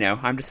what do I know?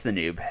 I'm just the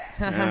noob.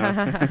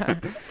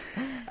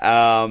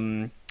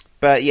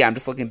 But yeah, I'm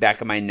just looking back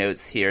at my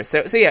notes here.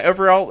 So yeah,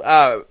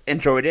 overall,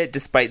 enjoyed it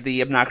despite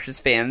the obnoxious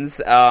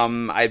fans.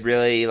 I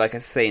really, like I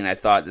was saying, I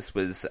thought this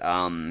was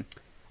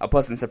a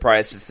pleasant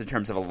surprise just in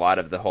terms of a lot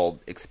of the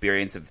whole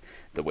experience of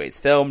the way it's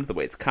filmed, the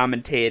way it's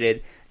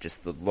commentated,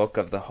 just the look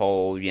of the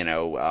whole, you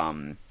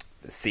know,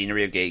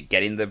 scenery of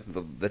getting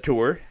the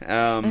tour.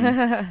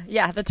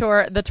 Yeah,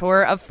 the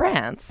tour of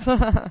France.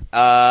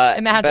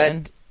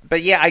 Imagine.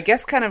 But yeah, I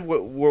guess kind of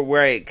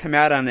where I come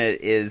out on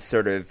it is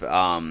sort of,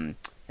 and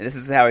this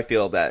is how I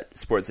feel about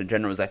sports in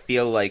general, is I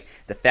feel like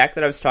the fact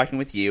that I was talking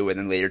with you and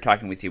then later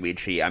talking with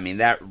Yuichi, I mean,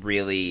 that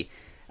really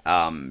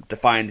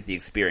defined the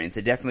experience.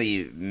 It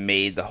definitely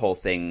made the whole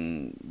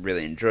thing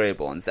really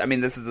enjoyable. And so, I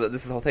mean, this is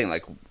the whole thing.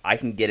 Like, I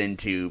can get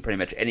into pretty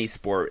much any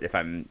sport if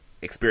I'm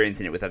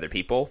experiencing it with other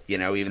people,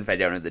 even if I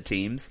don't know the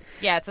teams.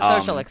 Yeah, it's a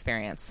social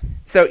experience.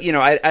 So,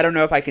 I don't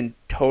know if I can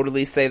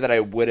totally say that I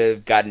would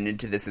have gotten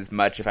into this as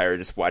much if I were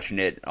just watching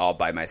it all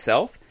by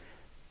myself.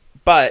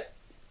 But,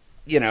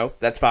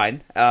 that's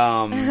fine.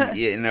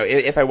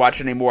 If I watch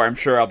any more, I'm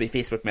sure I'll be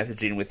Facebook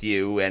messaging with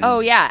you. And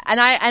oh yeah,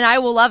 and I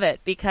will love it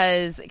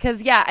because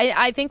yeah,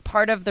 I think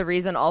part of the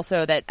reason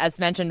also that, as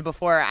mentioned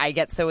before, I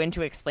get so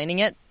into explaining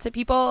it to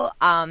people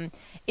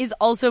is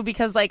also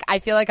because like I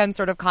feel like I'm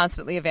sort of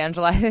constantly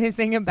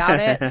evangelizing about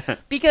it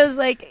because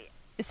like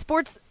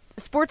sports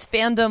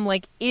fandom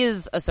like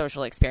is a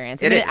social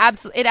experience. It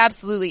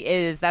absolutely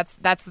is. That's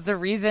the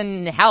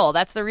reason. Hell,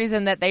 that's the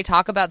reason that they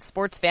talk about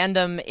sports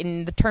fandom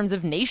in the terms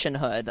of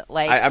nationhood.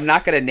 Like, I'm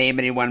not going to name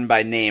anyone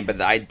by name,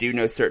 but I do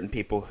know certain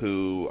people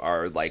who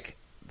are like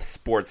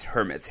sports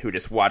hermits who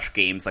just watch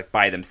games like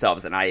by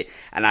themselves, and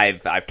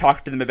I've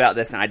talked to them about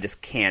this, and I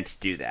just can't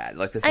do that.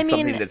 Like, this is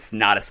something that's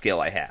not a skill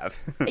I have.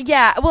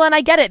 Yeah, well, and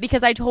I get it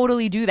because I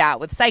totally do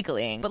that with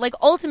cycling. But like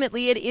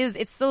ultimately,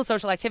 it's still a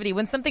social activity.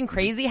 When something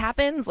crazy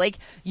happens, like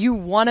you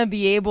want to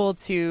be able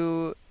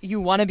to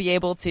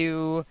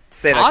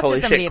say like, holy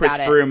shit, Chris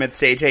Froome at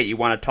stage 8. You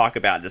want to talk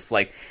about just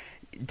like,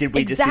 did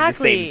we just do the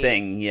same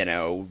thing?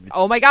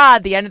 Oh my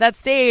God, the end of that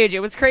stage,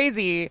 it was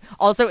crazy.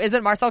 Also,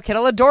 isn't Marcel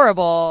Kittel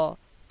adorable?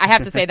 I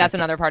have to say that's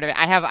another part of it.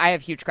 I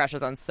have huge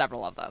crushes on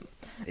several of them.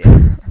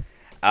 Yeah.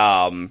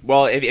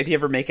 Well, if you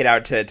ever make it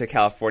out to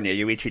California,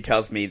 Yuichi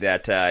tells me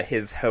that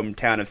his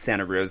hometown of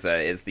Santa Rosa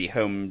is the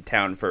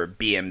hometown for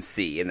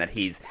BMC, and that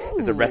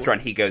there's a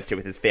restaurant he goes to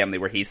with his family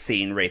where he's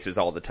seeing racers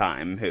all the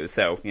time.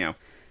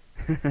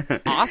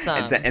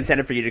 Awesome.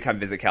 Incentive for you to come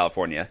visit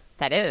California.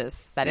 That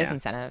is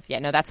incentive. Yeah,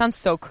 no, that sounds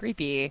so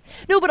creepy.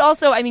 No, but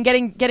also, I mean,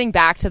 getting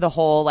back to the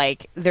whole,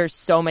 like, there's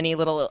so many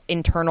little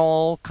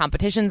internal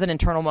competitions and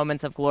internal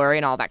moments of glory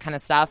and all that kind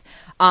of stuff.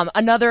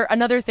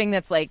 Another thing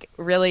that's, like,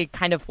 really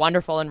kind of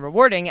wonderful and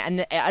rewarding,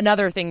 and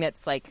another thing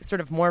that's, like,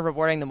 sort of more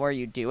rewarding the more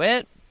you do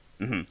it,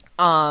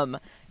 or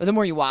the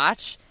more you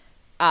watch,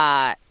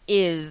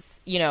 is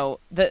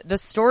the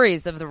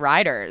stories of the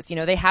riders.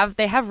 They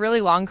have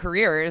really long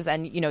careers,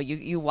 and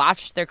you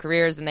watch their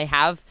careers, and they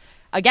have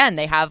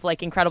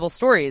like incredible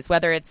stories.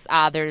 Whether it's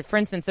for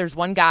instance, there's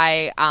one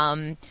guy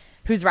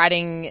who's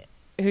riding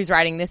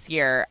this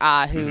year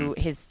who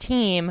his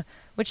team,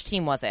 which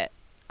team was it?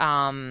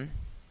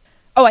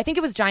 I think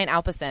it was Giant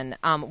Alpecin.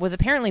 Was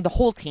apparently the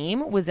whole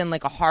team was in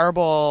like a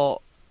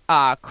horrible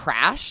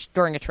crash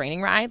during a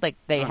training ride. Like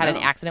they had an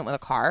accident with a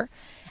car.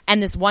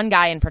 And this one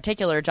guy in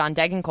particular, John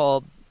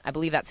Degenkolb, I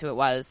believe that's who it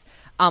was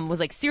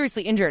like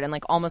seriously injured and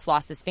like almost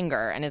lost his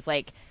finger, and is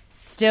like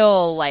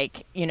still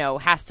like,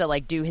 has to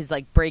like do his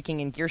like braking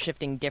and gear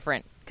shifting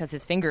different because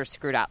his finger's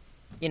screwed up,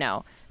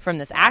 from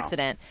this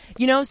accident.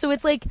 So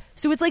it's like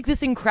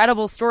this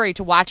incredible story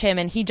to watch him,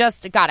 and he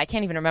just, God, I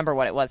can't even remember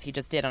what it was he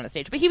just did on a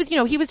stage, but he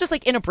was just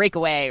like in a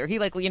breakaway, or he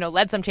like,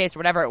 led some chase or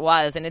whatever it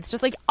was, and it's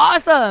just like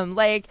awesome.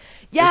 Like,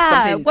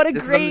 yeah, what a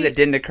great, something that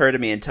didn't occur to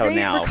me until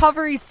now.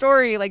 Recovery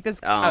story like this.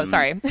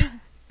 Sorry.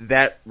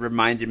 That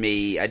reminded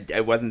me, I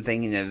wasn't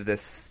thinking of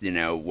this,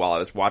 while I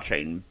was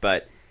watching,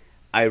 but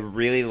I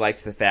really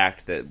liked the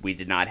fact that we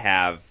did not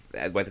have,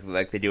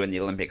 like they do in the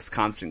Olympics,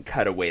 constant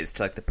cutaways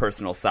to like the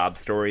personal sob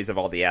stories of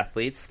all the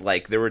athletes.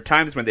 Like there were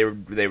times when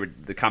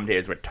the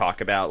commentators would talk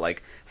about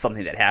like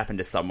something that happened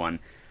to someone,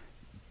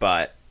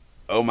 but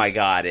oh my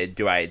God,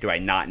 do I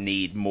not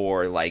need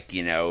more like,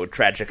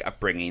 tragic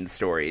upbringing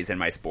stories in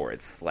my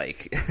sports?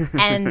 Like,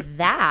 and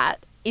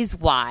that is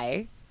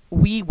why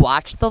we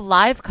watch the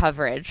live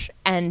coverage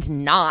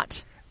and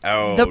not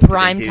the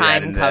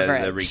primetime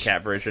coverage. The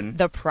recap version.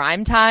 The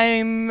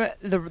primetime,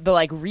 the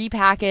like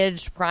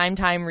repackaged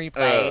primetime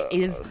replay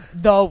is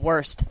the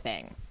worst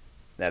thing.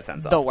 That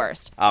sounds awful. The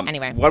worst.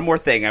 Anyway, one more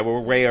thing.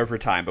 We're way over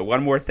time, but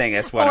one more thing.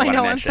 That's what I want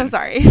to mention. I'm so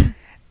sorry.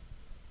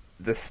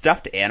 The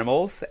stuffed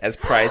animals as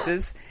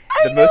prizes.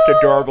 The most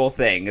adorable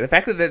thing. The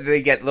fact that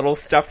they get little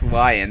stuffed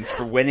lions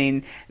for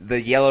winning the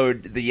yellow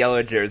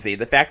jersey.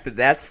 The fact that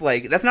that's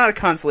not a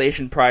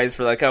consolation prize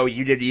for like, oh,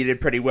 you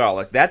did pretty well.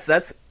 Like that's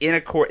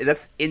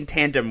in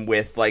tandem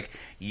with like,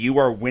 you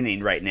are winning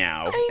right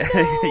now.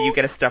 You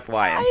get a stuffed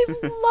lion. I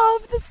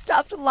love the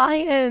stuffed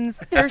lions.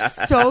 They're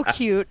so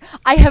cute.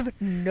 I have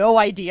no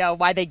idea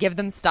why they give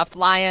them stuffed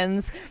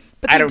lions.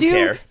 But I they don't do.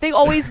 care. They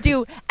always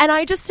do. And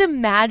I just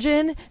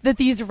imagine that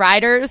these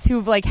riders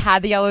who've like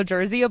had the yellow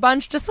jersey a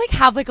bunch just like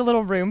have like a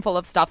little room full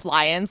of stuffed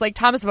lions. Like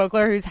Thomas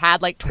Voeckler, who's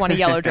had like 20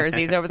 yellow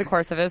jerseys over the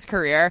course of his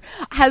career,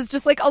 has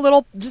just like a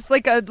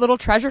little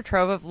treasure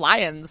trove of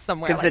lions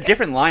somewhere. Because like it's a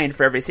different lion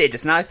for every stage.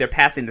 It's not like they're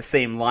passing the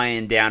same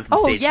lion down from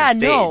stage to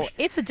stage. No,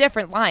 it's a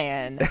different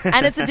lion,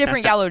 and it's a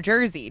different yellow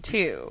jersey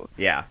too.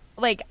 Yeah.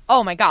 Like,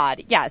 oh my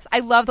God, yes, I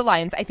love the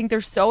lions. I think they're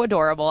so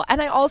adorable,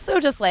 and I also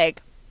just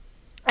like,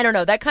 I don't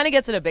know, that kind of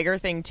gets at a bigger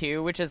thing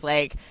too, which is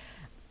like,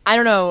 I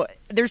don't know,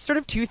 there's sort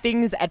of two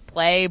things at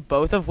play,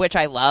 both of which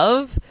I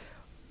love,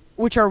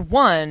 which are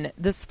one,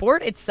 the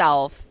sport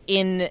itself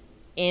in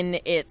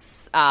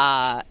its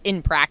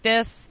in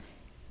practice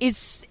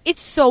it's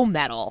so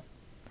metal.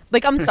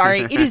 Like, I'm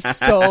sorry, it is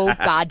so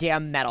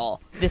goddamn metal,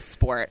 this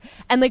sport.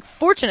 And, like,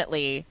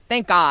 fortunately,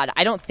 thank God,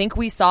 I don't think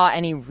we saw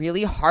any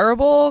really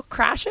horrible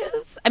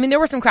crashes. I mean,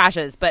 there were some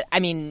crashes, but, I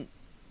mean,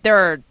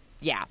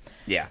 yeah.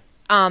 Yeah.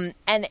 And,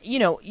 you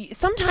know,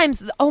 sometimes,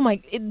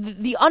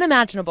 the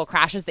unimaginable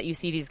crashes that you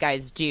see these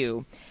guys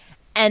do,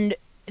 and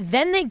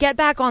then they get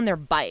back on their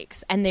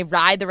bikes and they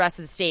ride the rest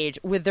of the stage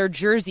with their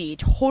jersey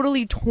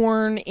totally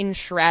torn in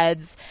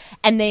shreds,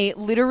 and they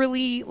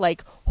literally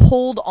like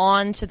hold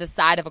on to the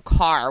side of a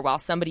car while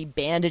somebody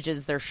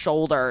bandages their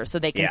shoulder so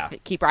they can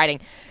keep riding.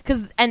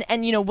 Because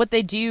and you know what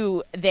they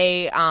do,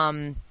 they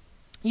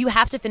you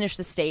have to finish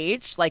the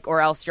stage, like, or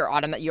else you're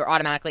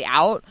automatically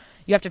out.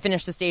 You have to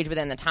finish the stage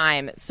within the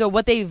time. So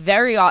what they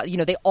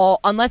they all,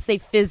 unless they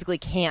physically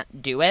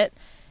can't do it,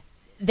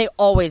 they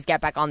always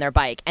get back on their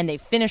bike and they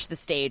finish the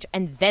stage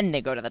and then they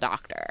go to the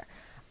doctor.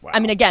 Wow. I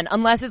mean, again,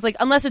 unless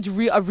it's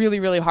really,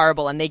 really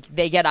horrible and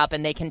they get up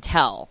and they can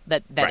tell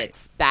that right.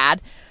 It's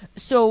bad.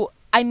 So,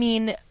 I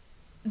mean,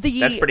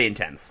 that's pretty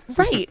intense.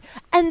 Right.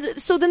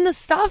 And so then the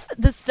stuff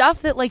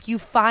that like you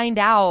find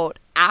out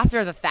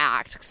after the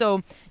fact.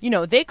 So, you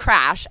know, they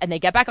crash and they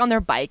get back on their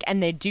bike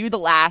and they do the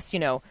last,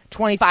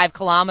 25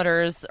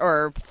 kilometers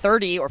or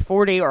 30 or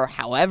 40 or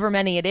however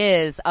many it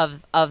is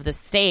of the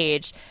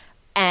stage.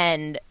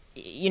 And,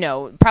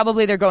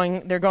 probably they're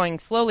going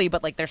slowly,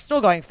 but like they're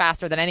still going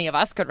faster than any of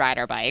us could ride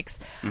our bikes.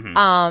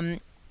 Mm-hmm.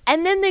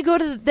 And then they go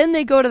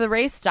to the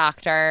race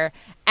doctor,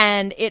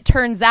 and it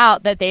turns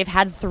out that they've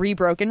had 3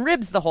 broken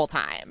ribs the whole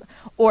time,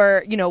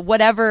 or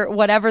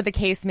whatever the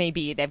case may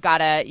be. They've got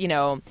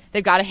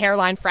a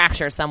hairline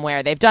fracture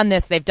somewhere. They've done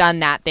this. They've done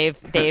that.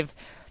 They've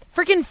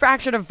freaking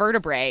fractured a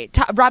vertebrae.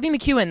 Robbie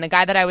McEwen, the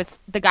guy that I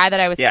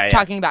was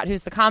talking about,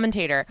 who's the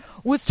commentator,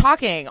 was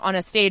talking on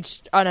a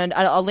stage on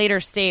a later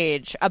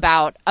stage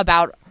about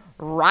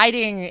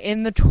riding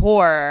in the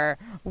Tour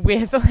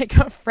with like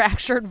a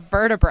fractured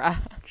vertebra.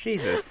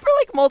 Jesus. For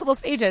like multiple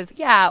stages.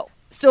 Yeah.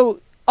 So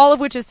all of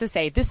which is to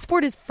say, this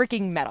sport is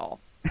freaking metal.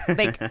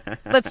 Like,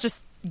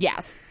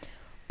 yes.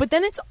 But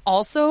then it's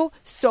also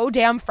so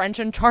damn French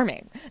and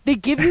charming. They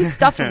give you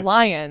stuffed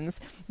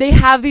lions. They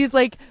have these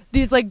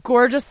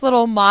gorgeous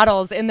little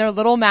models in their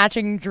little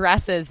matching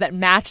dresses that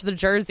match the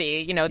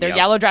jersey. Their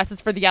yellow dresses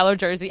for the yellow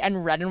jersey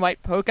and red and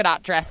white polka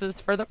dot dresses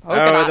for the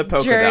polka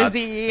dot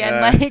jersey.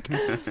 And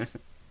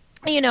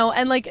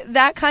and like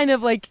that kind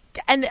of like,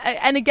 and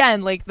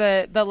again, like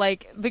the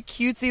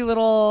cutesy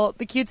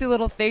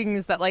little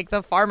things that like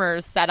the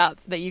farmers set up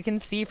that you can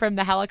see from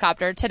the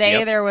helicopter.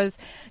 Today there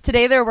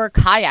were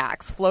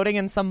kayaks floating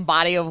in some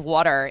body of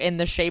water in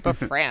the shape of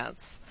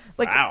France.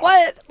 Like, wow.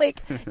 What? Like,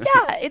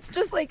 yeah, it's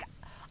just like,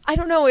 I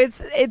don't know.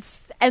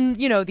 It's and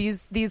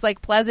these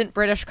like pleasant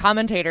British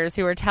commentators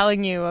who are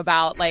telling you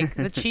about like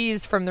the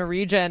cheese from the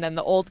region and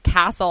the old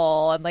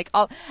castle and like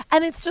all,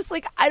 and it's just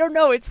like, I don't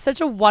know. It's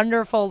such a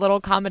wonderful little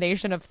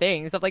combination of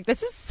things of like,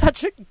 this is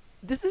such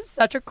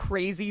a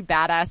crazy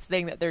badass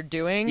thing that they're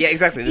doing. Yeah,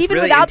 exactly. This even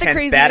really without intense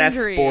the crazy badass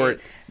injuries.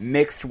 Sport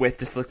mixed with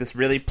just like this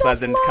really Stuff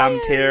pleasant lions.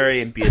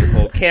 commentary and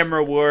beautiful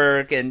camera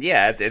work, and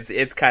yeah,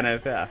 it's kind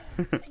of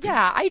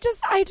yeah. I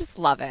just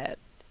love it.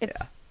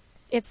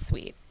 It's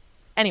sweet.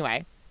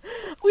 Anyway,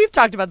 we've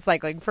talked about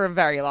cycling for a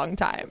very long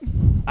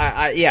time.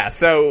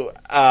 So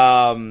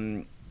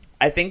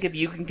I think if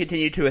you can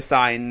continue to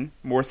assign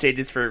more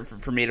stages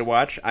for me to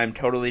watch, I'm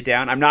totally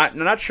down. I'm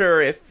not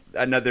sure if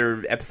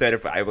another episode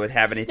if I would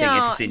have anything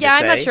interesting to say. Yeah,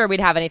 I'm not sure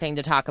we'd have anything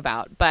to talk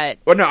about, but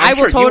I'm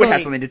sure you would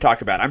have something to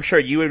talk about. I'm sure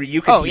you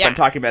could keep on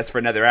talking about this for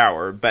another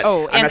hour, but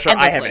I'm not sure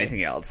I have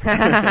anything else.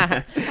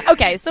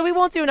 Okay, so we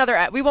won't do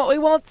we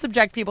won't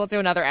subject people to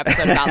another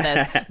episode about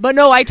this. But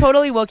no, I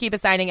totally will keep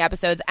assigning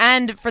episodes,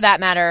 and for that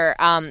matter,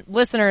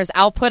 listeners,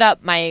 I'll put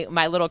up my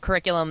little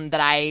curriculum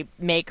that I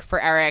make for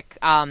Eric,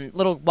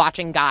 little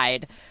watching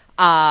guide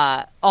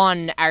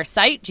on our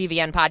site,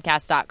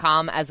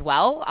 gvnpodcast.com as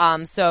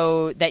well,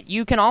 so that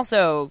you can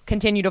also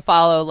continue to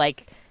follow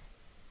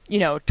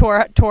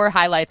tour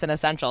highlights and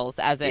essentials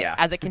as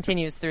it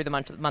continues through the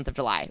month of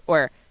July,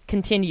 or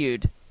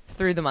continued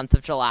through the month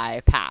of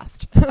July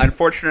past.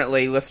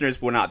 Unfortunately, listeners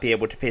will not be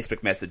able to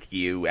Facebook message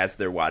you as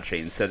they're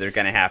watching, so they're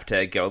going to have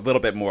to go a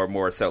little bit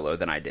more solo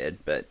than I did.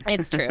 But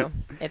it's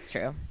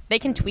true. They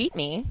can tweet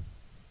me.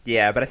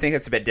 Yeah, but I think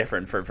it's a bit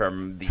different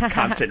from the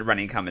constant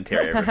running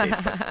commentary over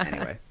Facebook.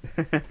 Anyway.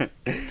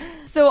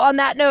 So on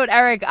that note,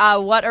 Eric,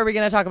 what are we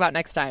going to talk about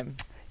next time?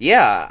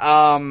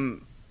 Yeah,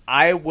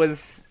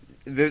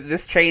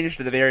 this changed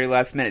at the very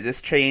last minute.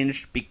 This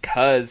changed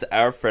because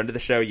our friend of the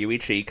show,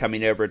 Yuichi,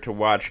 coming over to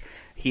watch,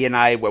 he and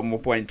I at one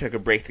point took a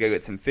break to go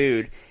get some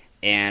food,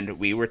 and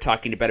we were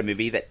talking about a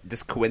movie that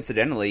just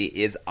coincidentally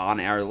is on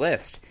our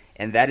list,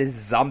 and that is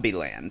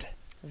Zombieland.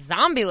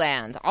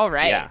 Zombieland, all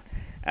right.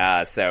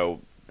 Yeah.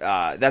 So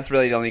that's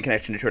really the only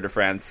connection to Tour de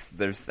France.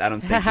 I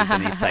don't think there's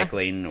any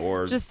cycling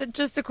or... Just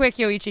a quick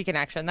Yoichi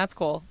connection. That's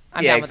cool.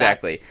 I'm yeah, down with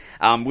exactly.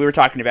 We were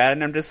talking about it,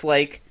 and I'm just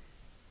like,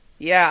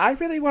 yeah, I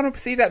really want to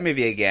see that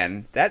movie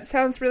again. That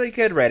sounds really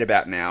good right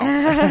about now.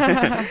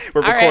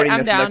 We're recording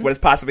this in like what is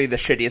possibly the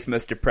shittiest,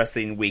 most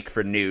depressing week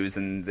for news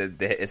in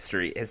the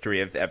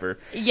history of ever.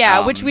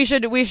 Yeah, which we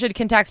should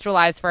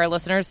contextualize for our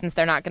listeners, since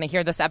they're not going to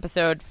hear this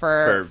episode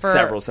for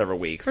several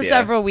weeks. For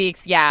several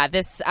weeks, yeah.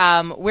 This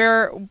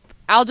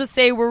I'll just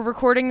say we're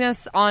recording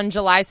this on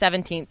July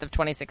 17th of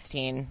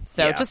 2016.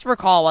 So just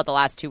recall what the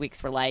last 2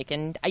 weeks were like.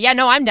 And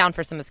I'm down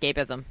for some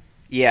escapism.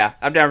 Yeah,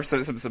 I'm down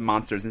for some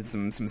monsters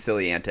and some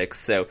silly antics.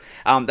 So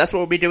that's what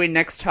we'll be doing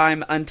next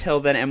time.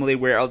 Until then, Emily,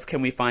 where else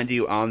can we find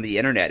you on the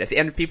internet?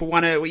 If people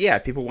want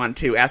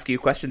to ask you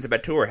questions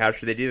about tour, how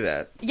should they do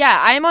that? Yeah,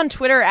 I am on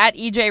Twitter at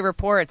EJ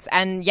Reports,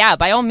 and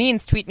by all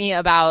means, tweet me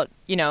about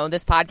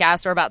this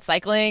podcast or about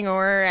cycling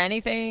or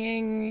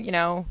anything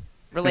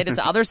related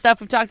to other stuff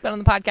we've talked about on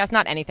the podcast.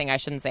 Not anything. I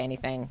shouldn't say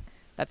anything.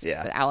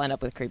 I'll end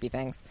up with creepy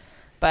things.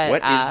 But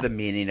what is the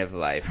meaning of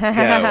life? Go,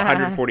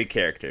 140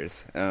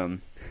 characters.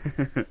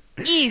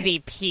 Easy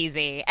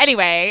peasy.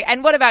 Anyway,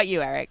 and what about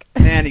you, Eric?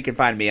 And you can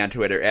find me on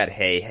Twitter at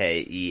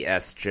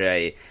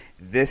HeyHeyESJ.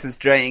 This is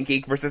Giant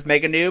Geek versus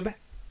Mega Noob.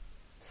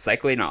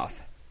 Cycling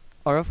off.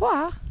 Au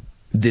revoir.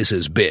 This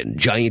has been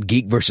Giant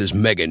Geek versus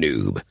Mega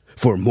Noob.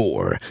 For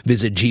more,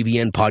 visit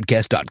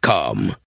gvnpodcast.com.